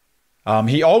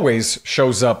 He always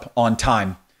shows up on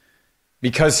time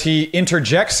because he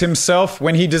interjects himself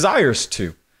when he desires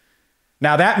to.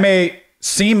 Now, that may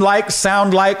seem like,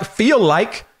 sound like, feel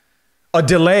like a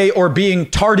delay or being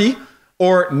tardy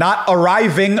or not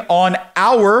arriving on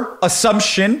our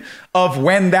assumption of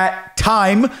when that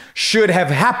time should have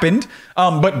happened.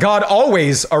 But God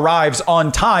always arrives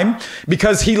on time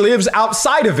because he lives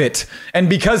outside of it. And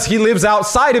because he lives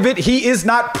outside of it, he is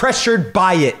not pressured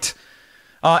by it.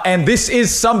 And this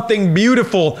is something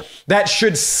beautiful that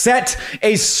should set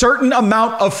a certain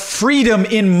amount of freedom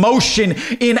in motion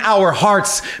in our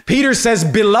hearts. Peter says,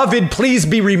 beloved, please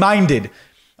be reminded.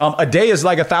 A day is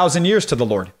like 1,000 years to the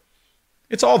Lord.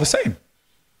 It's all the same.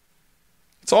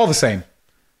 It's all the same.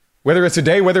 Whether it's a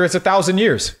day, whether it's 1,000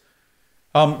 years.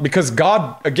 Because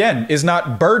God, again, is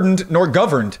not burdened nor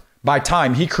governed by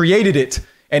time. He created it,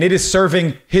 and it is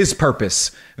serving his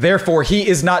purpose. Therefore, he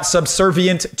is not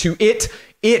subservient to it.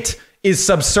 It is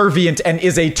subservient and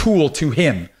is a tool to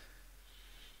him.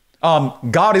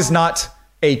 God is not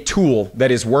a tool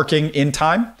that is working in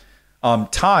time.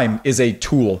 Time is a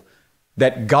tool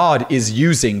that God is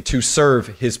using to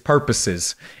serve his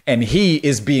purposes. And he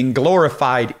is being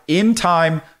glorified in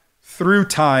time, through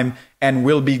time, and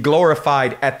will be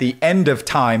glorified at the end of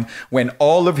time when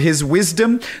all of his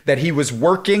wisdom that he was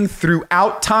working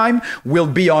throughout time will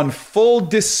be on full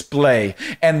display,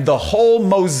 and the whole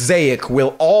mosaic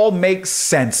will all make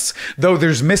sense. Though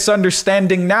there's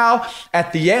misunderstanding now,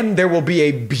 at the end there will be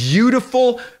a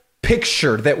beautiful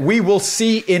picture that we will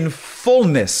see in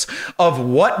fullness of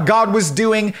what God was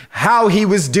doing, how he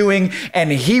was doing,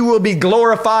 and he will be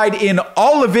glorified in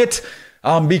all of it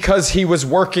because he was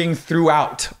working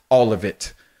throughout all of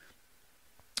it.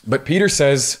 But Peter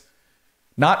says,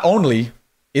 not only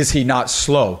is he not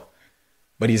slow,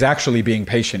 but he's actually being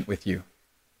patient with you,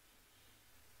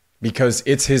 because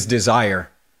it's his desire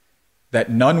that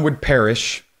none would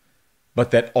perish,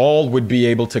 but that all would be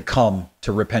able to come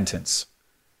to repentance.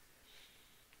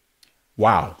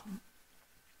 Wow.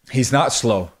 He's not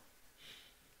slow.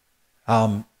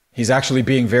 He's actually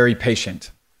being very patient.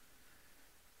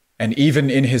 And even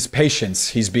in his patience,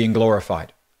 he's being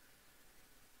glorified.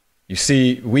 You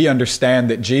see, we understand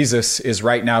that Jesus is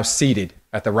right now seated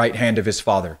at the right hand of his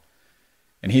Father.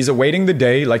 And he's awaiting the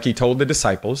day, like he told the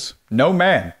disciples. No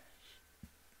man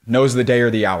knows the day or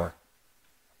the hour.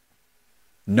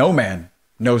 No man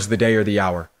knows the day or the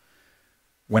hour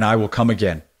when I will come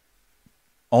again.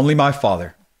 Only my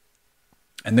Father.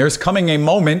 And there's coming a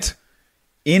moment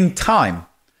in time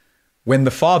when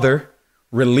the Father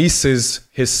releases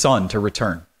his Son to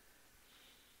return.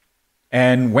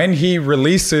 And when he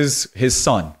releases his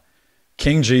Son,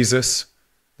 King Jesus,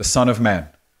 the Son of Man,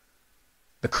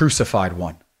 the crucified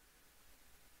one,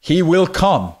 he will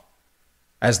come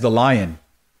as the Lion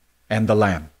and the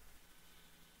Lamb.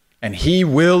 And he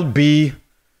will be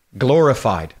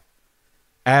glorified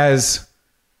as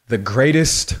the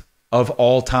greatest of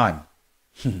all time.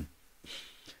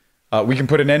 We can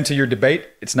put an end to your debate.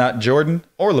 It's not Jordan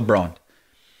or LeBron.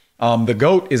 The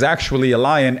goat is actually a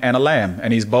lion and a lamb,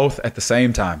 and he's both at the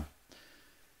same time.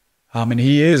 And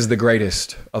he is the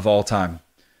greatest of all time.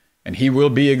 And he will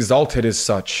be exalted as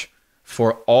such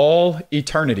for all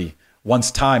eternity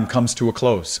once time comes to a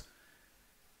close.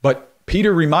 But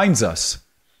Peter reminds us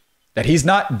that he's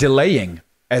not delaying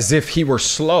as if he were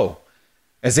slow,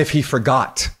 as if he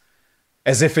forgot,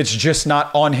 as if it's just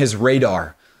not on his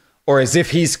radar, or as if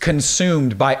he's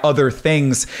consumed by other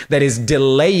things that is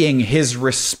delaying his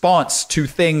response to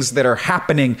things that are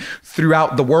happening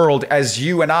throughout the world as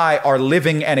you and I are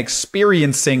living and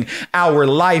experiencing our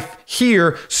life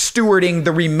here, stewarding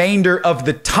the remainder of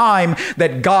the time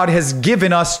that God has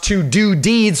given us to do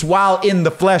deeds while in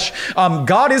the flesh.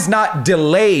 God is not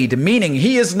delayed, meaning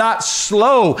he is not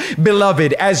slow,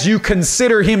 beloved, as you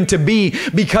consider him to be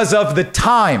because of the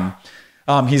time.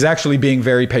 He's actually being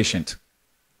very patient,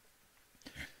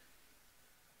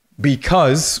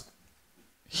 because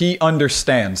he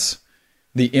understands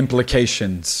the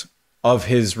implications of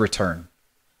his return.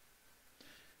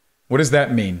 What does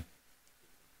that mean?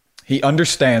 He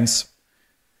understands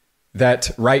that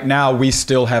right now we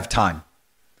still have time,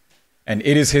 and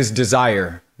it is his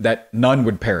desire that none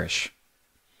would perish.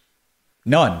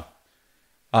 None.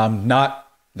 Not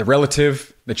the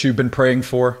relative that you've been praying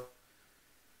for,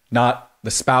 not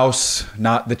the spouse,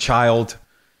 not the child,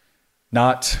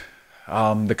 not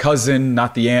the cousin,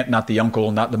 not the aunt, not the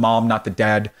uncle, not the mom, not the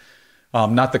dad,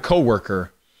 not the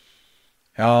coworker,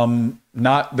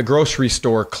 not the grocery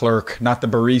store clerk, not the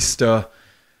barista,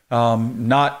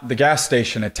 not the gas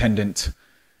station attendant,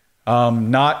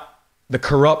 not the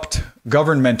corrupt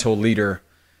governmental leader,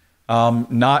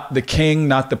 not the king,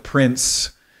 not the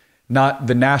prince, not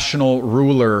the national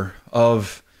ruler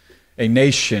of a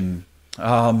nation.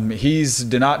 He's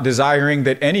not desiring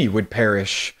that any would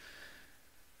perish.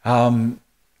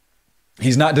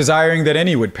 He's not desiring that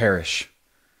any would perish.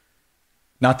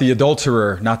 Not the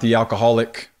adulterer, not the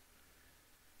alcoholic.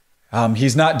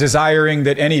 He's not desiring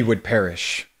that any would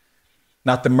perish.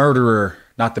 Not the murderer,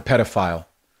 not the pedophile.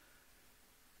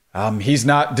 He's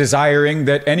not desiring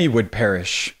that any would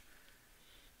perish.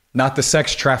 Not the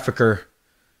sex trafficker,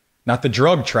 not the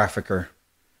drug trafficker.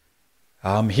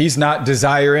 He's not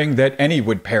desiring that any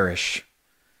would perish.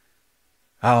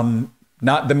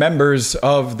 Not the members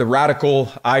of the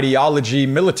radical ideology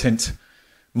militant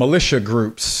militia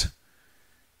groups.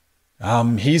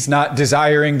 He's not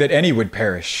desiring that any would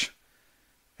perish.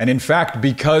 And in fact,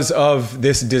 because of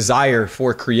this desire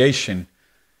for creation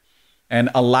and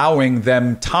allowing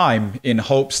them time in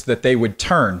hopes that they would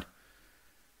turn,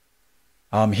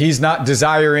 He's not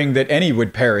desiring that any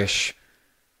would perish,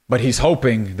 but he's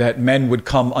hoping that men would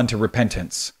come unto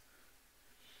repentance.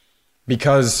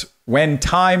 Because when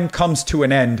time comes to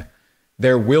an end,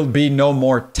 there will be no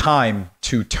more time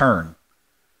to turn.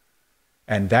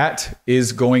 And that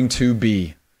is going to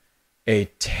be a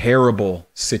terrible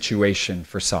situation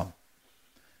for some.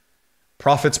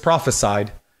 Prophets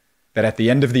prophesied that at the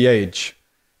end of the age,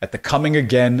 at the coming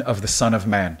again of the Son of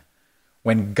Man,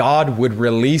 when God would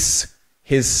release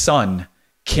his Son,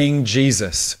 King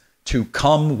Jesus, to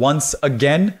come once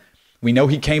again. We know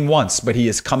he came once, but he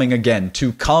is coming again.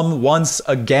 To come once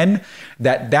again,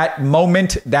 that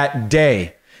moment, that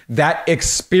day, that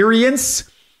experience,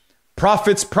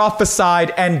 prophets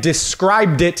prophesied and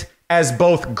described it as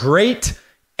both great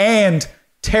and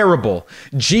terrible.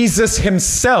 Jesus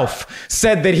himself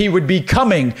said that he would be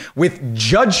coming with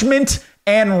judgment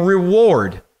and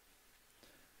reward.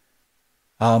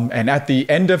 And at the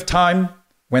end of time,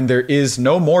 when there is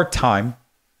no more time,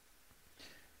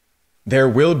 there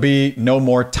will be no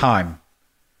more time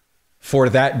for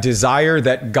that desire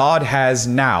that God has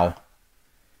now,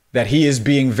 that he is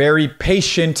being very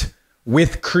patient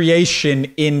with creation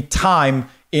in time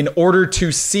in order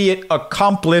to see it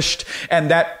accomplished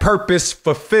and that purpose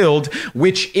fulfilled,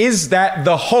 which is that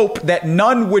the hope that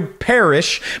none would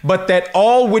perish, but that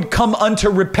all would come unto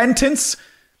repentance.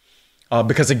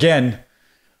 Because again,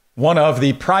 one of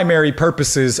the primary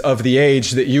purposes of the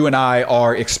age that you and I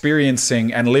are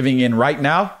experiencing and living in right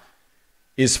now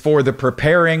is for the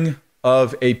preparing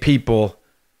of a people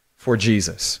for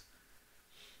Jesus.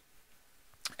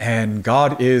 And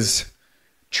God is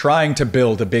trying to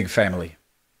build a big family.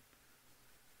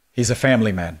 He's a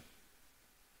family man.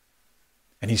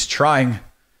 And he's trying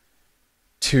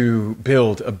to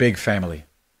build a big family.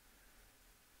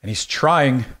 And he's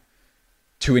trying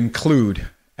to include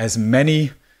as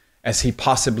many as he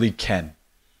possibly can.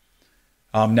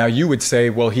 Now you would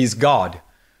say, well, he's God.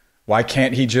 Why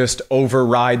can't he just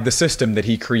override the system that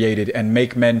he created and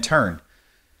make men turn?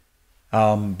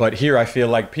 But here I feel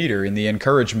like Peter in the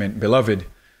encouragement, beloved,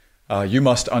 you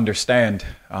must understand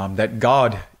that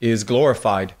God is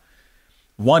glorified.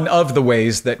 One of the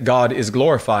ways that God is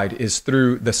glorified is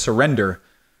through the surrender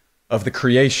of the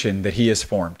creation that he has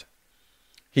formed.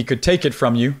 He could take it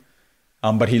from you,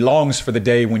 but he longs for the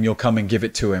day when you'll come and give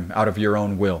it to him out of your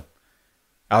own will,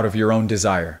 out of your own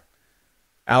desire,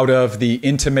 out of the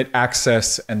intimate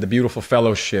access and the beautiful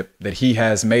fellowship that he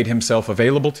has made himself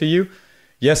available to you.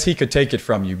 Yes, he could take it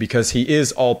from you because he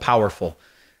is all powerful,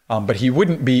 but he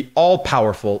wouldn't be all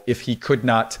powerful if he could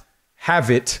not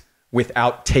have it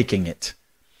without taking it.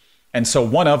 And so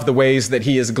one of the ways that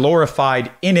he is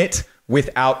glorified in it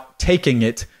without taking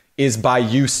it is by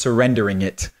you surrendering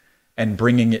it and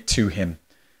bringing it to him.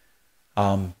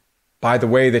 By the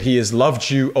way that he has loved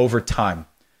you over time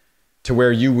to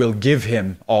where you will give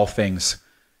him all things.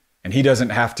 And he doesn't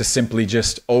have to simply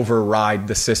just override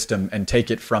the system and take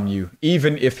it from you,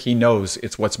 even if he knows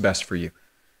it's what's best for you.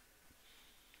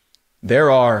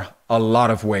 There are a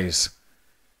lot of ways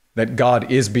that God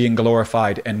is being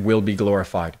glorified and will be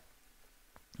glorified.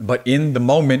 But in the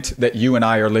moment that you and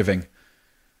I are living,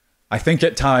 I think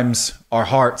at times our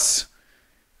hearts,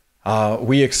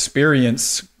 we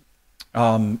experience,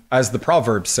 as the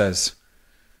proverb says,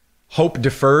 hope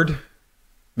deferred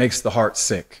makes the heart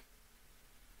sick.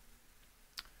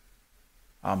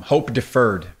 Hope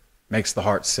deferred makes the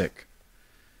heart sick.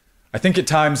 I think at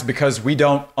times because we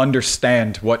don't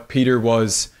understand what Peter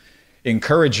was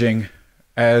encouraging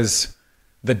as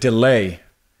the delay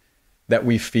that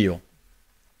we feel.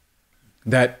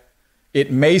 That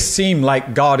it may seem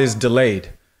like God is delayed,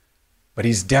 but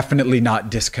he's definitely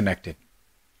not disconnected.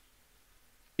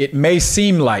 It may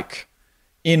seem like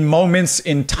in moments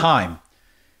in time,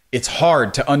 it's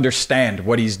hard to understand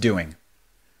what he's doing.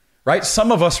 Right?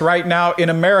 Some of us right now in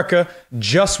America,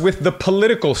 just with the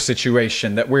political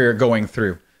situation that we're going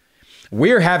through,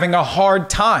 we're having a hard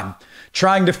time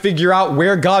trying to figure out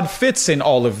where God fits in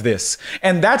all of this.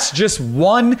 And that's just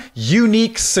one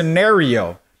unique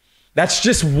scenario. That's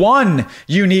just one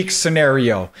unique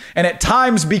scenario. And at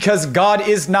times, because God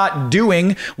is not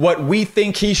doing what we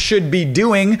think he should be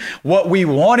doing, what we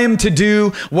want him to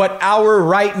do, what our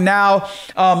right now,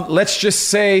 let's just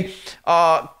say,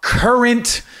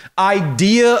 current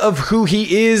idea of who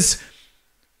he is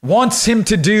wants him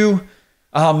to do,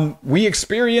 we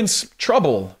experience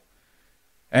trouble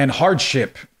and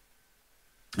hardship.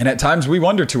 And at times we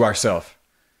wonder to ourselves,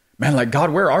 man, like, God,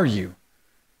 where are you?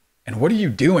 And what are you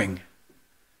doing?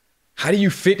 How do you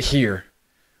fit here?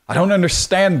 I don't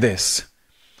understand this.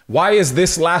 Why has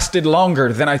this lasted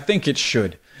longer than I think it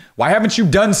should? Why haven't you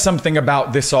done something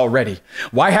about this already?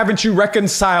 Why haven't you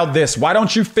reconciled this? Why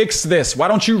don't you fix this? Why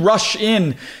don't you rush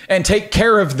in and take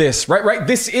care of this? Right?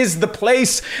 This is the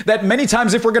place that many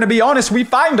times, if we're going to be honest, we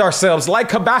find ourselves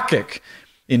like Habakkuk.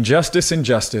 Injustice,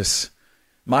 injustice.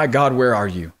 My God, where are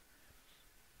you?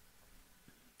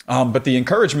 But the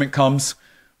encouragement comes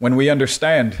when we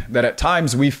understand that at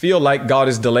times we feel like God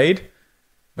is delayed,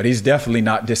 but he's definitely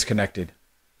not disconnected,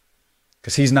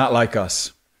 because he's not like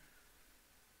us.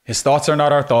 His thoughts are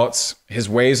not our thoughts. His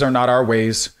ways are not our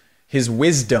ways. His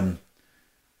wisdom,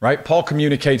 right? Paul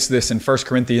communicates this in 1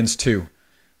 Corinthians 2.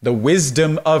 The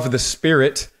wisdom of the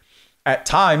Spirit at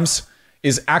times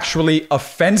is actually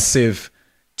offensive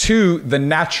to the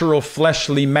natural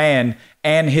fleshly man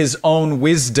and his own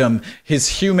wisdom, his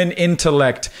human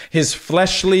intellect, his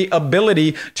fleshly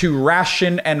ability to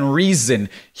ration and reason.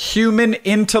 Human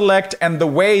intellect and the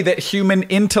way that human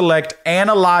intellect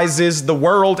analyzes the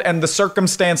world and the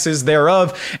circumstances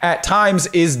thereof at times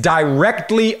is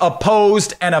directly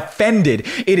opposed and offended.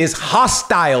 It is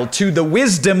hostile to the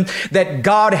wisdom that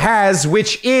God has,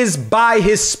 which is by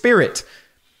his Spirit.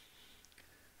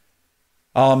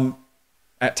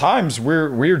 At times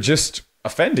we're just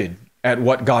offended at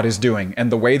what God is doing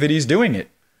and the way that he's doing it.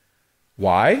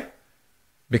 Why?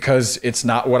 Because it's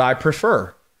not what I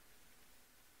prefer.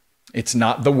 It's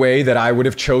not the way that I would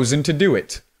have chosen to do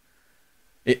it.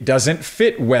 It doesn't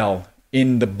fit well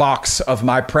in the box of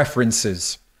my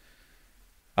preferences.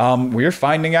 We're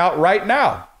finding out right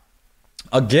now,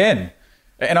 again,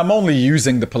 and I'm only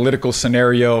using the political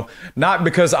scenario, not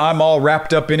because I'm all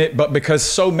wrapped up in it, but because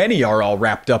so many are all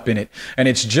wrapped up in it. And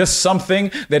it's just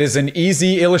something that is an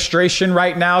easy illustration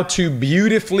right now to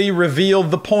beautifully reveal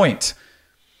the point.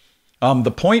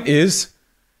 The point is,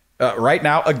 right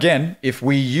now, again, if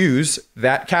we use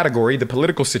that category, the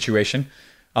political situation,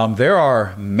 there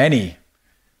are many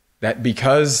that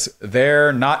because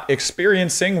they're not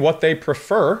experiencing what they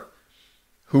prefer,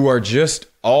 who are just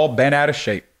all bent out of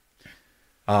shape.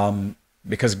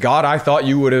 Because God, I thought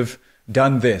you would have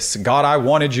done this. God, I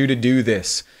wanted you to do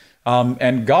this.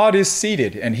 And God is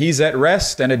seated and he's at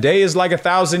rest, and a day is like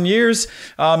 1,000 years.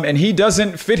 And he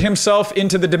doesn't fit himself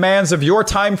into the demands of your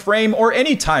time frame or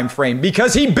any time frame,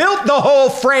 because he built the whole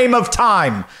frame of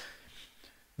time.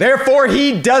 Therefore,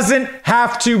 he doesn't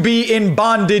have to be in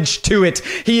bondage to it.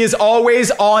 He is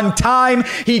always on time.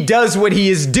 He does what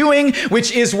he is doing,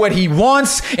 which is what he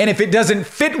wants. And if it doesn't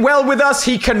fit well with us,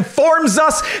 he conforms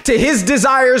us to his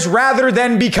desires rather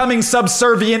than becoming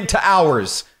subservient to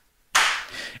ours.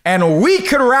 And we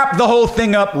could wrap the whole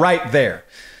thing up right there.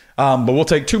 But we'll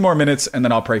take 2 more minutes and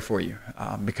then I'll pray for you.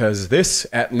 Because this,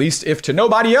 at least if to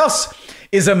nobody else,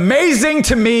 is amazing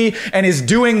to me and is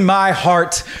doing my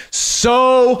heart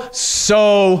so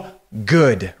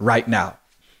good right now.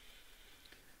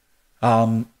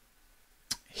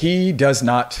 He does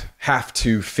not have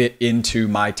to fit into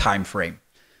my time frame,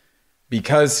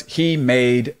 because he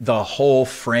made the whole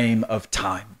frame of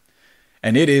time.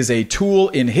 And it is a tool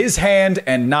in his hand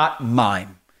and not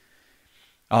mine.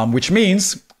 Which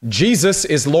means Jesus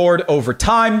is Lord over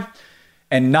time,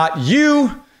 and not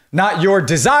you, not your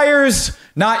desires,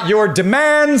 not your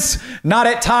demands, not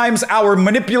at times our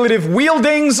manipulative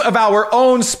wieldings of our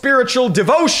own spiritual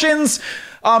devotions,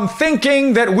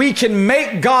 thinking that we can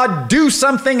make God do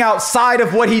something outside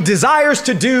of what he desires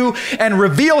to do and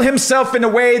reveal himself in a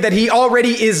way that he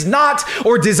already is not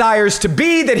or desires to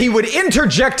be, that he would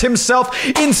interject himself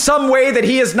in some way that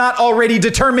he has not already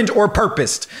determined or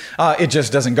purposed. It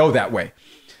just doesn't go that way.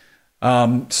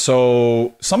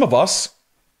 So some of us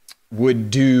would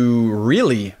do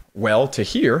really well to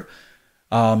hear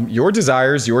your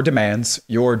desires, your demands,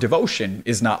 your devotion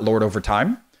is not Lord over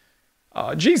time.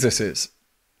 Jesus is.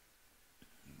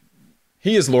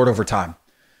 He is Lord over time.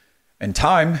 And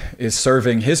time is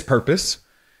serving his purpose.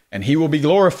 And he will be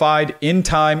glorified in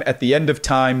time at the end of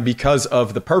time because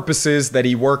of the purposes that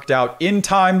he worked out in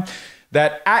time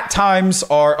that at times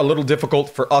are a little difficult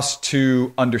for us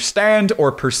to understand or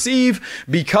perceive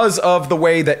because of the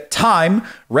way that time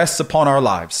rests upon our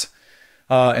lives.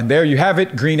 And there you have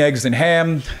it, green eggs and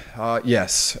ham.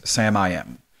 Yes, Sam, I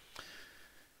am.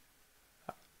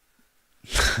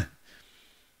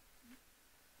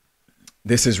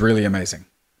 This is really amazing.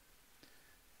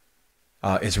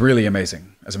 It's really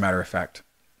amazing, as a matter of fact.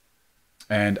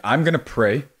 And I'm going to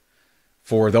pray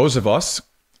for those of us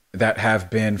that have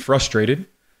been frustrated,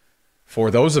 for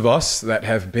those of us that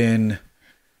have been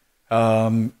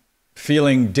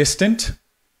feeling distant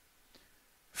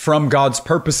from God's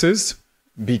purposes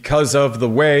because of the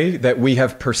way that we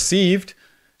have perceived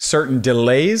certain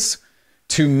delays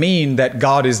to mean that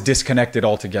God is disconnected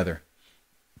altogether.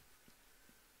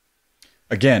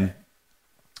 Again,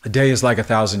 a day is like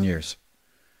 1,000 years.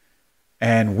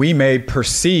 And we may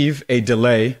perceive a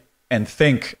delay and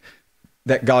think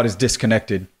that God is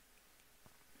disconnected,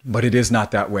 but it is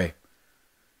not that way.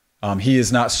 He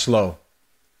is not slow.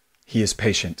 He is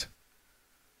patient.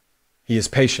 He is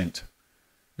patient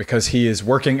because he is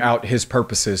working out his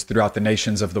purposes throughout the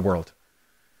nations of the world.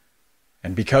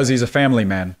 And because he's a family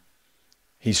man,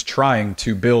 he's trying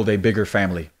to build a bigger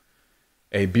family,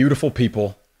 a beautiful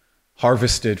people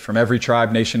harvested from every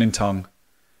tribe, nation, and tongue,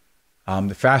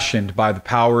 fashioned by the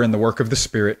power and the work of the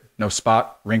Spirit, no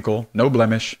spot, wrinkle, no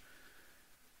blemish.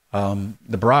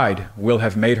 The bride will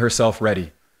have made herself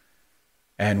ready,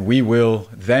 and we will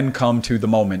then come to the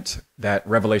moment that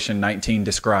Revelation 19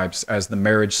 describes as the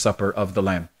marriage supper of the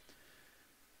Lamb.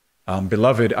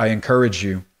 Beloved, I encourage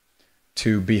you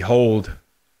to behold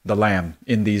the Lamb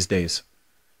in these days,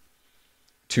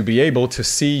 to be able to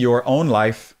see your own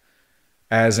life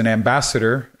as an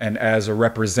ambassador and as a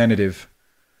representative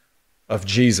of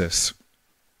Jesus,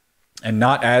 and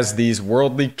not as these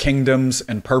worldly kingdoms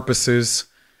and purposes,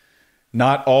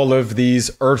 not all of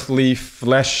these earthly,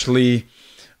 fleshly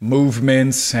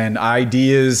movements and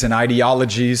ideas and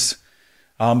ideologies,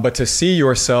 but to see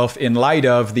yourself in light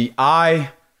of the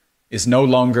I is no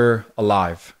longer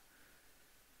alive.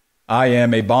 I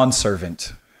am a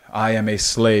bondservant. I am a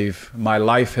slave. My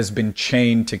life has been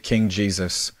chained to King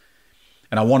Jesus,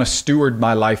 and I want to steward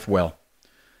my life well.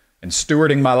 And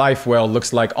stewarding my life well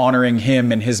looks like honoring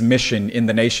him and his mission in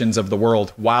the nations of the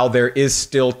world while there is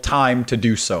still time to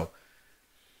do so.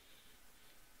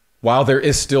 While there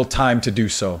is still time to do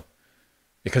so.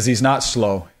 Because he's not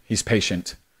slow, he's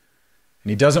patient. And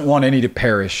he doesn't want any to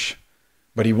perish,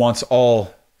 but he wants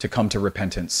all to come to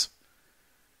repentance.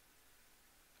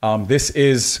 This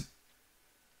is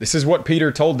what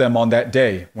Peter told them on that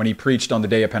day when he preached on the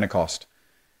day of Pentecost.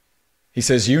 He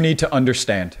says, you need to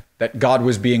understand that God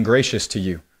was being gracious to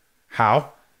you.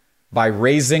 How? By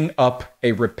raising up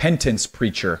a repentance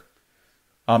preacher.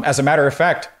 As a matter of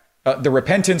fact, the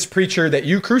repentance preacher that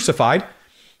you crucified,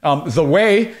 the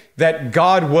way that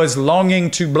God was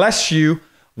longing to bless you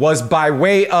was by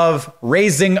way of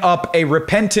raising up a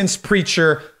repentance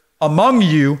preacher among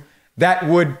you that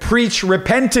would preach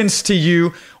repentance to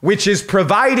you, which is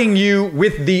providing you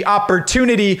with the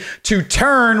opportunity to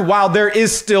turn while there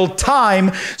is still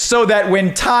time, so that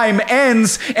when time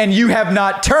ends and you have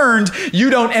not turned, you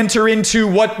don't enter into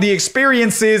what the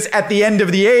experience is at the end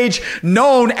of the age,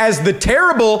 known as the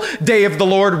terrible day of the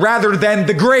Lord rather than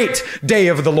the great day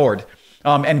of the Lord.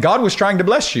 And God was trying to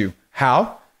bless you.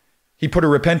 How? He put a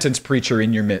repentance preacher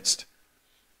in your midst.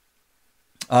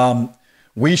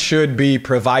 We should be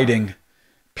providing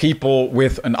people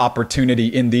with an opportunity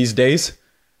in these days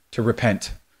to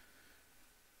repent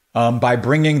by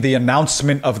bringing the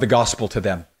announcement of the gospel to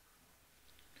them.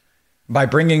 By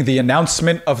bringing the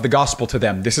announcement of the gospel to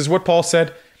them. This is what Paul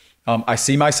said. I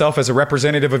see myself as a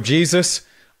representative of Jesus.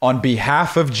 On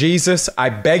behalf of Jesus, I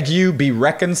beg you, be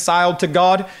reconciled to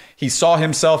God. He saw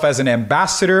himself as an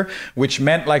ambassador, which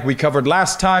meant, like we covered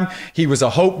last time, he was a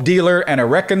hope dealer and a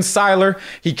reconciler.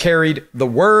 He carried the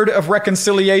word of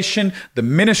reconciliation, the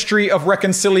ministry of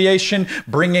reconciliation,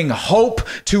 bringing hope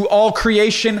to all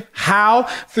creation. How?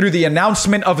 Through the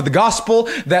announcement of the gospel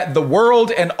that the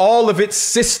world and all of its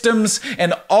systems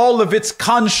and all of its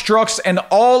constructs and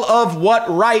all of what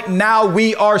right now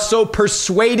we are so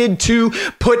persuaded to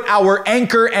put our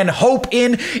anchor and hope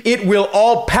in, it will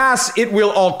all pass, it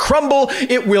will all crumble,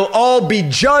 it will all be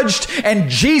judged, and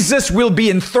Jesus will be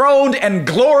enthroned and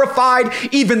glorified,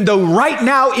 even though right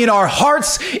now in our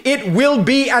hearts it will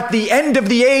be at the end of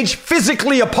the age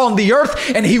physically upon the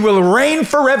earth, and he will reign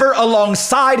forever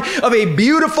alongside of a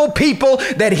beautiful people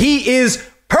that he is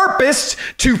purposed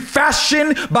to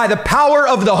fashion by the power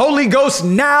of the Holy Ghost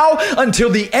now until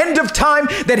the end of time,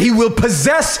 that he will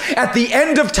possess at the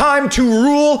end of time to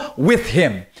rule with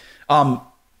him.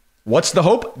 What's the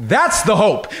hope? That's the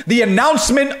hope. The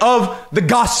announcement of the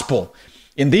gospel.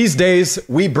 In these days,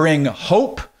 we bring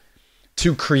hope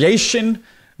to creation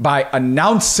by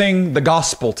announcing the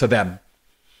gospel to them.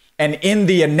 And in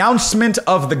the announcement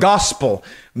of the gospel,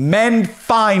 men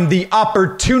find the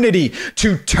opportunity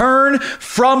to turn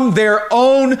from their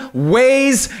own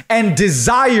ways and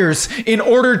desires in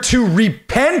order to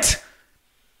repent,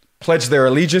 pledge their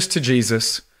allegiance to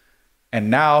Jesus,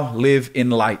 and now live in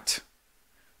light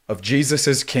of Jesus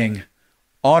as King,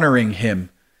 honoring him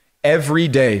every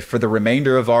day for the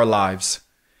remainder of our lives,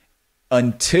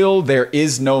 until there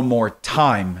is no more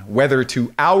time, whether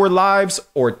to our lives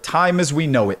or time as we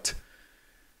know it.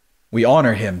 We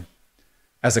honor him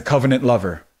as a covenant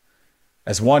lover,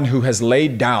 as one who has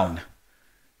laid down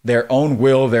their own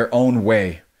will, their own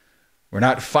way. We're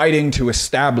not fighting to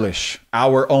establish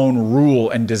our own rule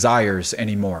and desires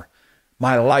anymore.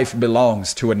 My life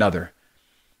belongs to another.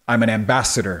 I'm an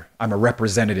ambassador. I'm a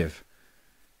representative.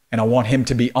 And I want him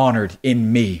to be honored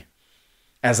in me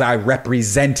as I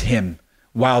represent him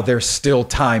while there's still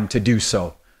time to do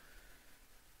so.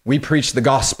 We preach the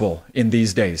gospel in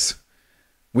these days.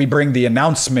 We bring the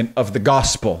announcement of the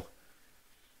gospel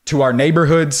to our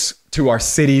neighborhoods, to our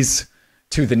cities,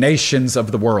 to the nations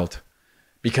of the world.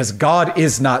 Because God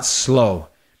is not slow.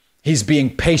 He's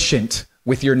being patient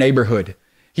with your neighborhood.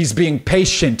 He's being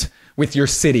patient with your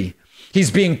city.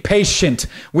 He's being patient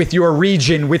with your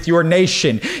region, with your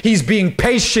nation. He's being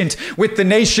patient with the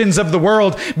nations of the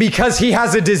world because he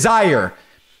has a desire.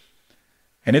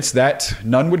 And it's that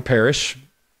none would perish,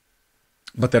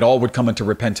 but that all would come into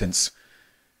repentance.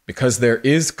 Because there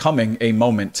is coming a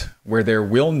moment where there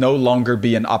will no longer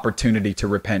be an opportunity to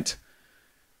repent.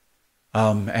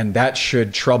 And that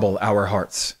should trouble our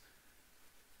hearts.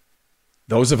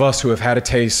 Those of us who have had a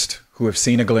taste, who have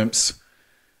seen a glimpse,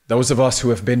 those of us who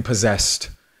have been possessed,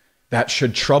 that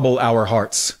should trouble our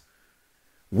hearts.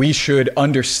 We should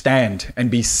understand and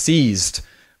be seized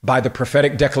by the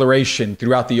prophetic declaration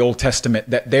throughout the Old Testament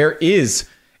that there is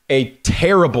a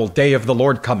terrible day of the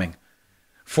Lord coming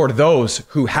for those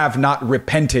who have not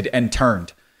repented and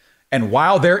turned. And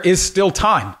while there is still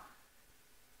time,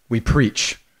 we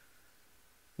preach.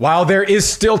 While there is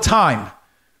still time,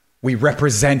 we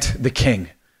represent the King.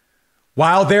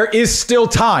 While there is still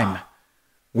time,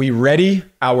 we ready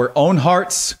our own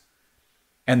hearts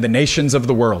and the nations of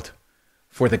the world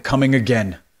for the coming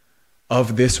again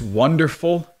of this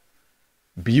wonderful,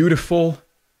 beautiful,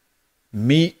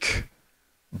 meek,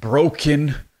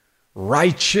 broken,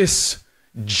 righteous,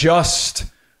 just,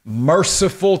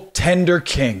 merciful, tender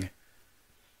King.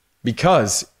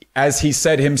 Because, as he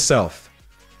said himself,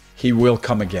 he will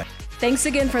come again. Thanks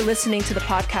again for listening to the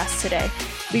podcast today.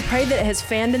 We pray that it has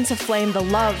fanned into flame the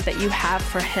love that you have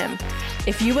for him.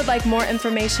 If you would like more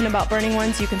information about Burning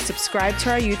Ones, you can subscribe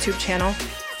to our YouTube channel,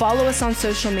 follow us on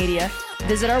social media,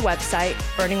 visit our website,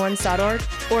 burningones.org,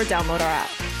 or download our app.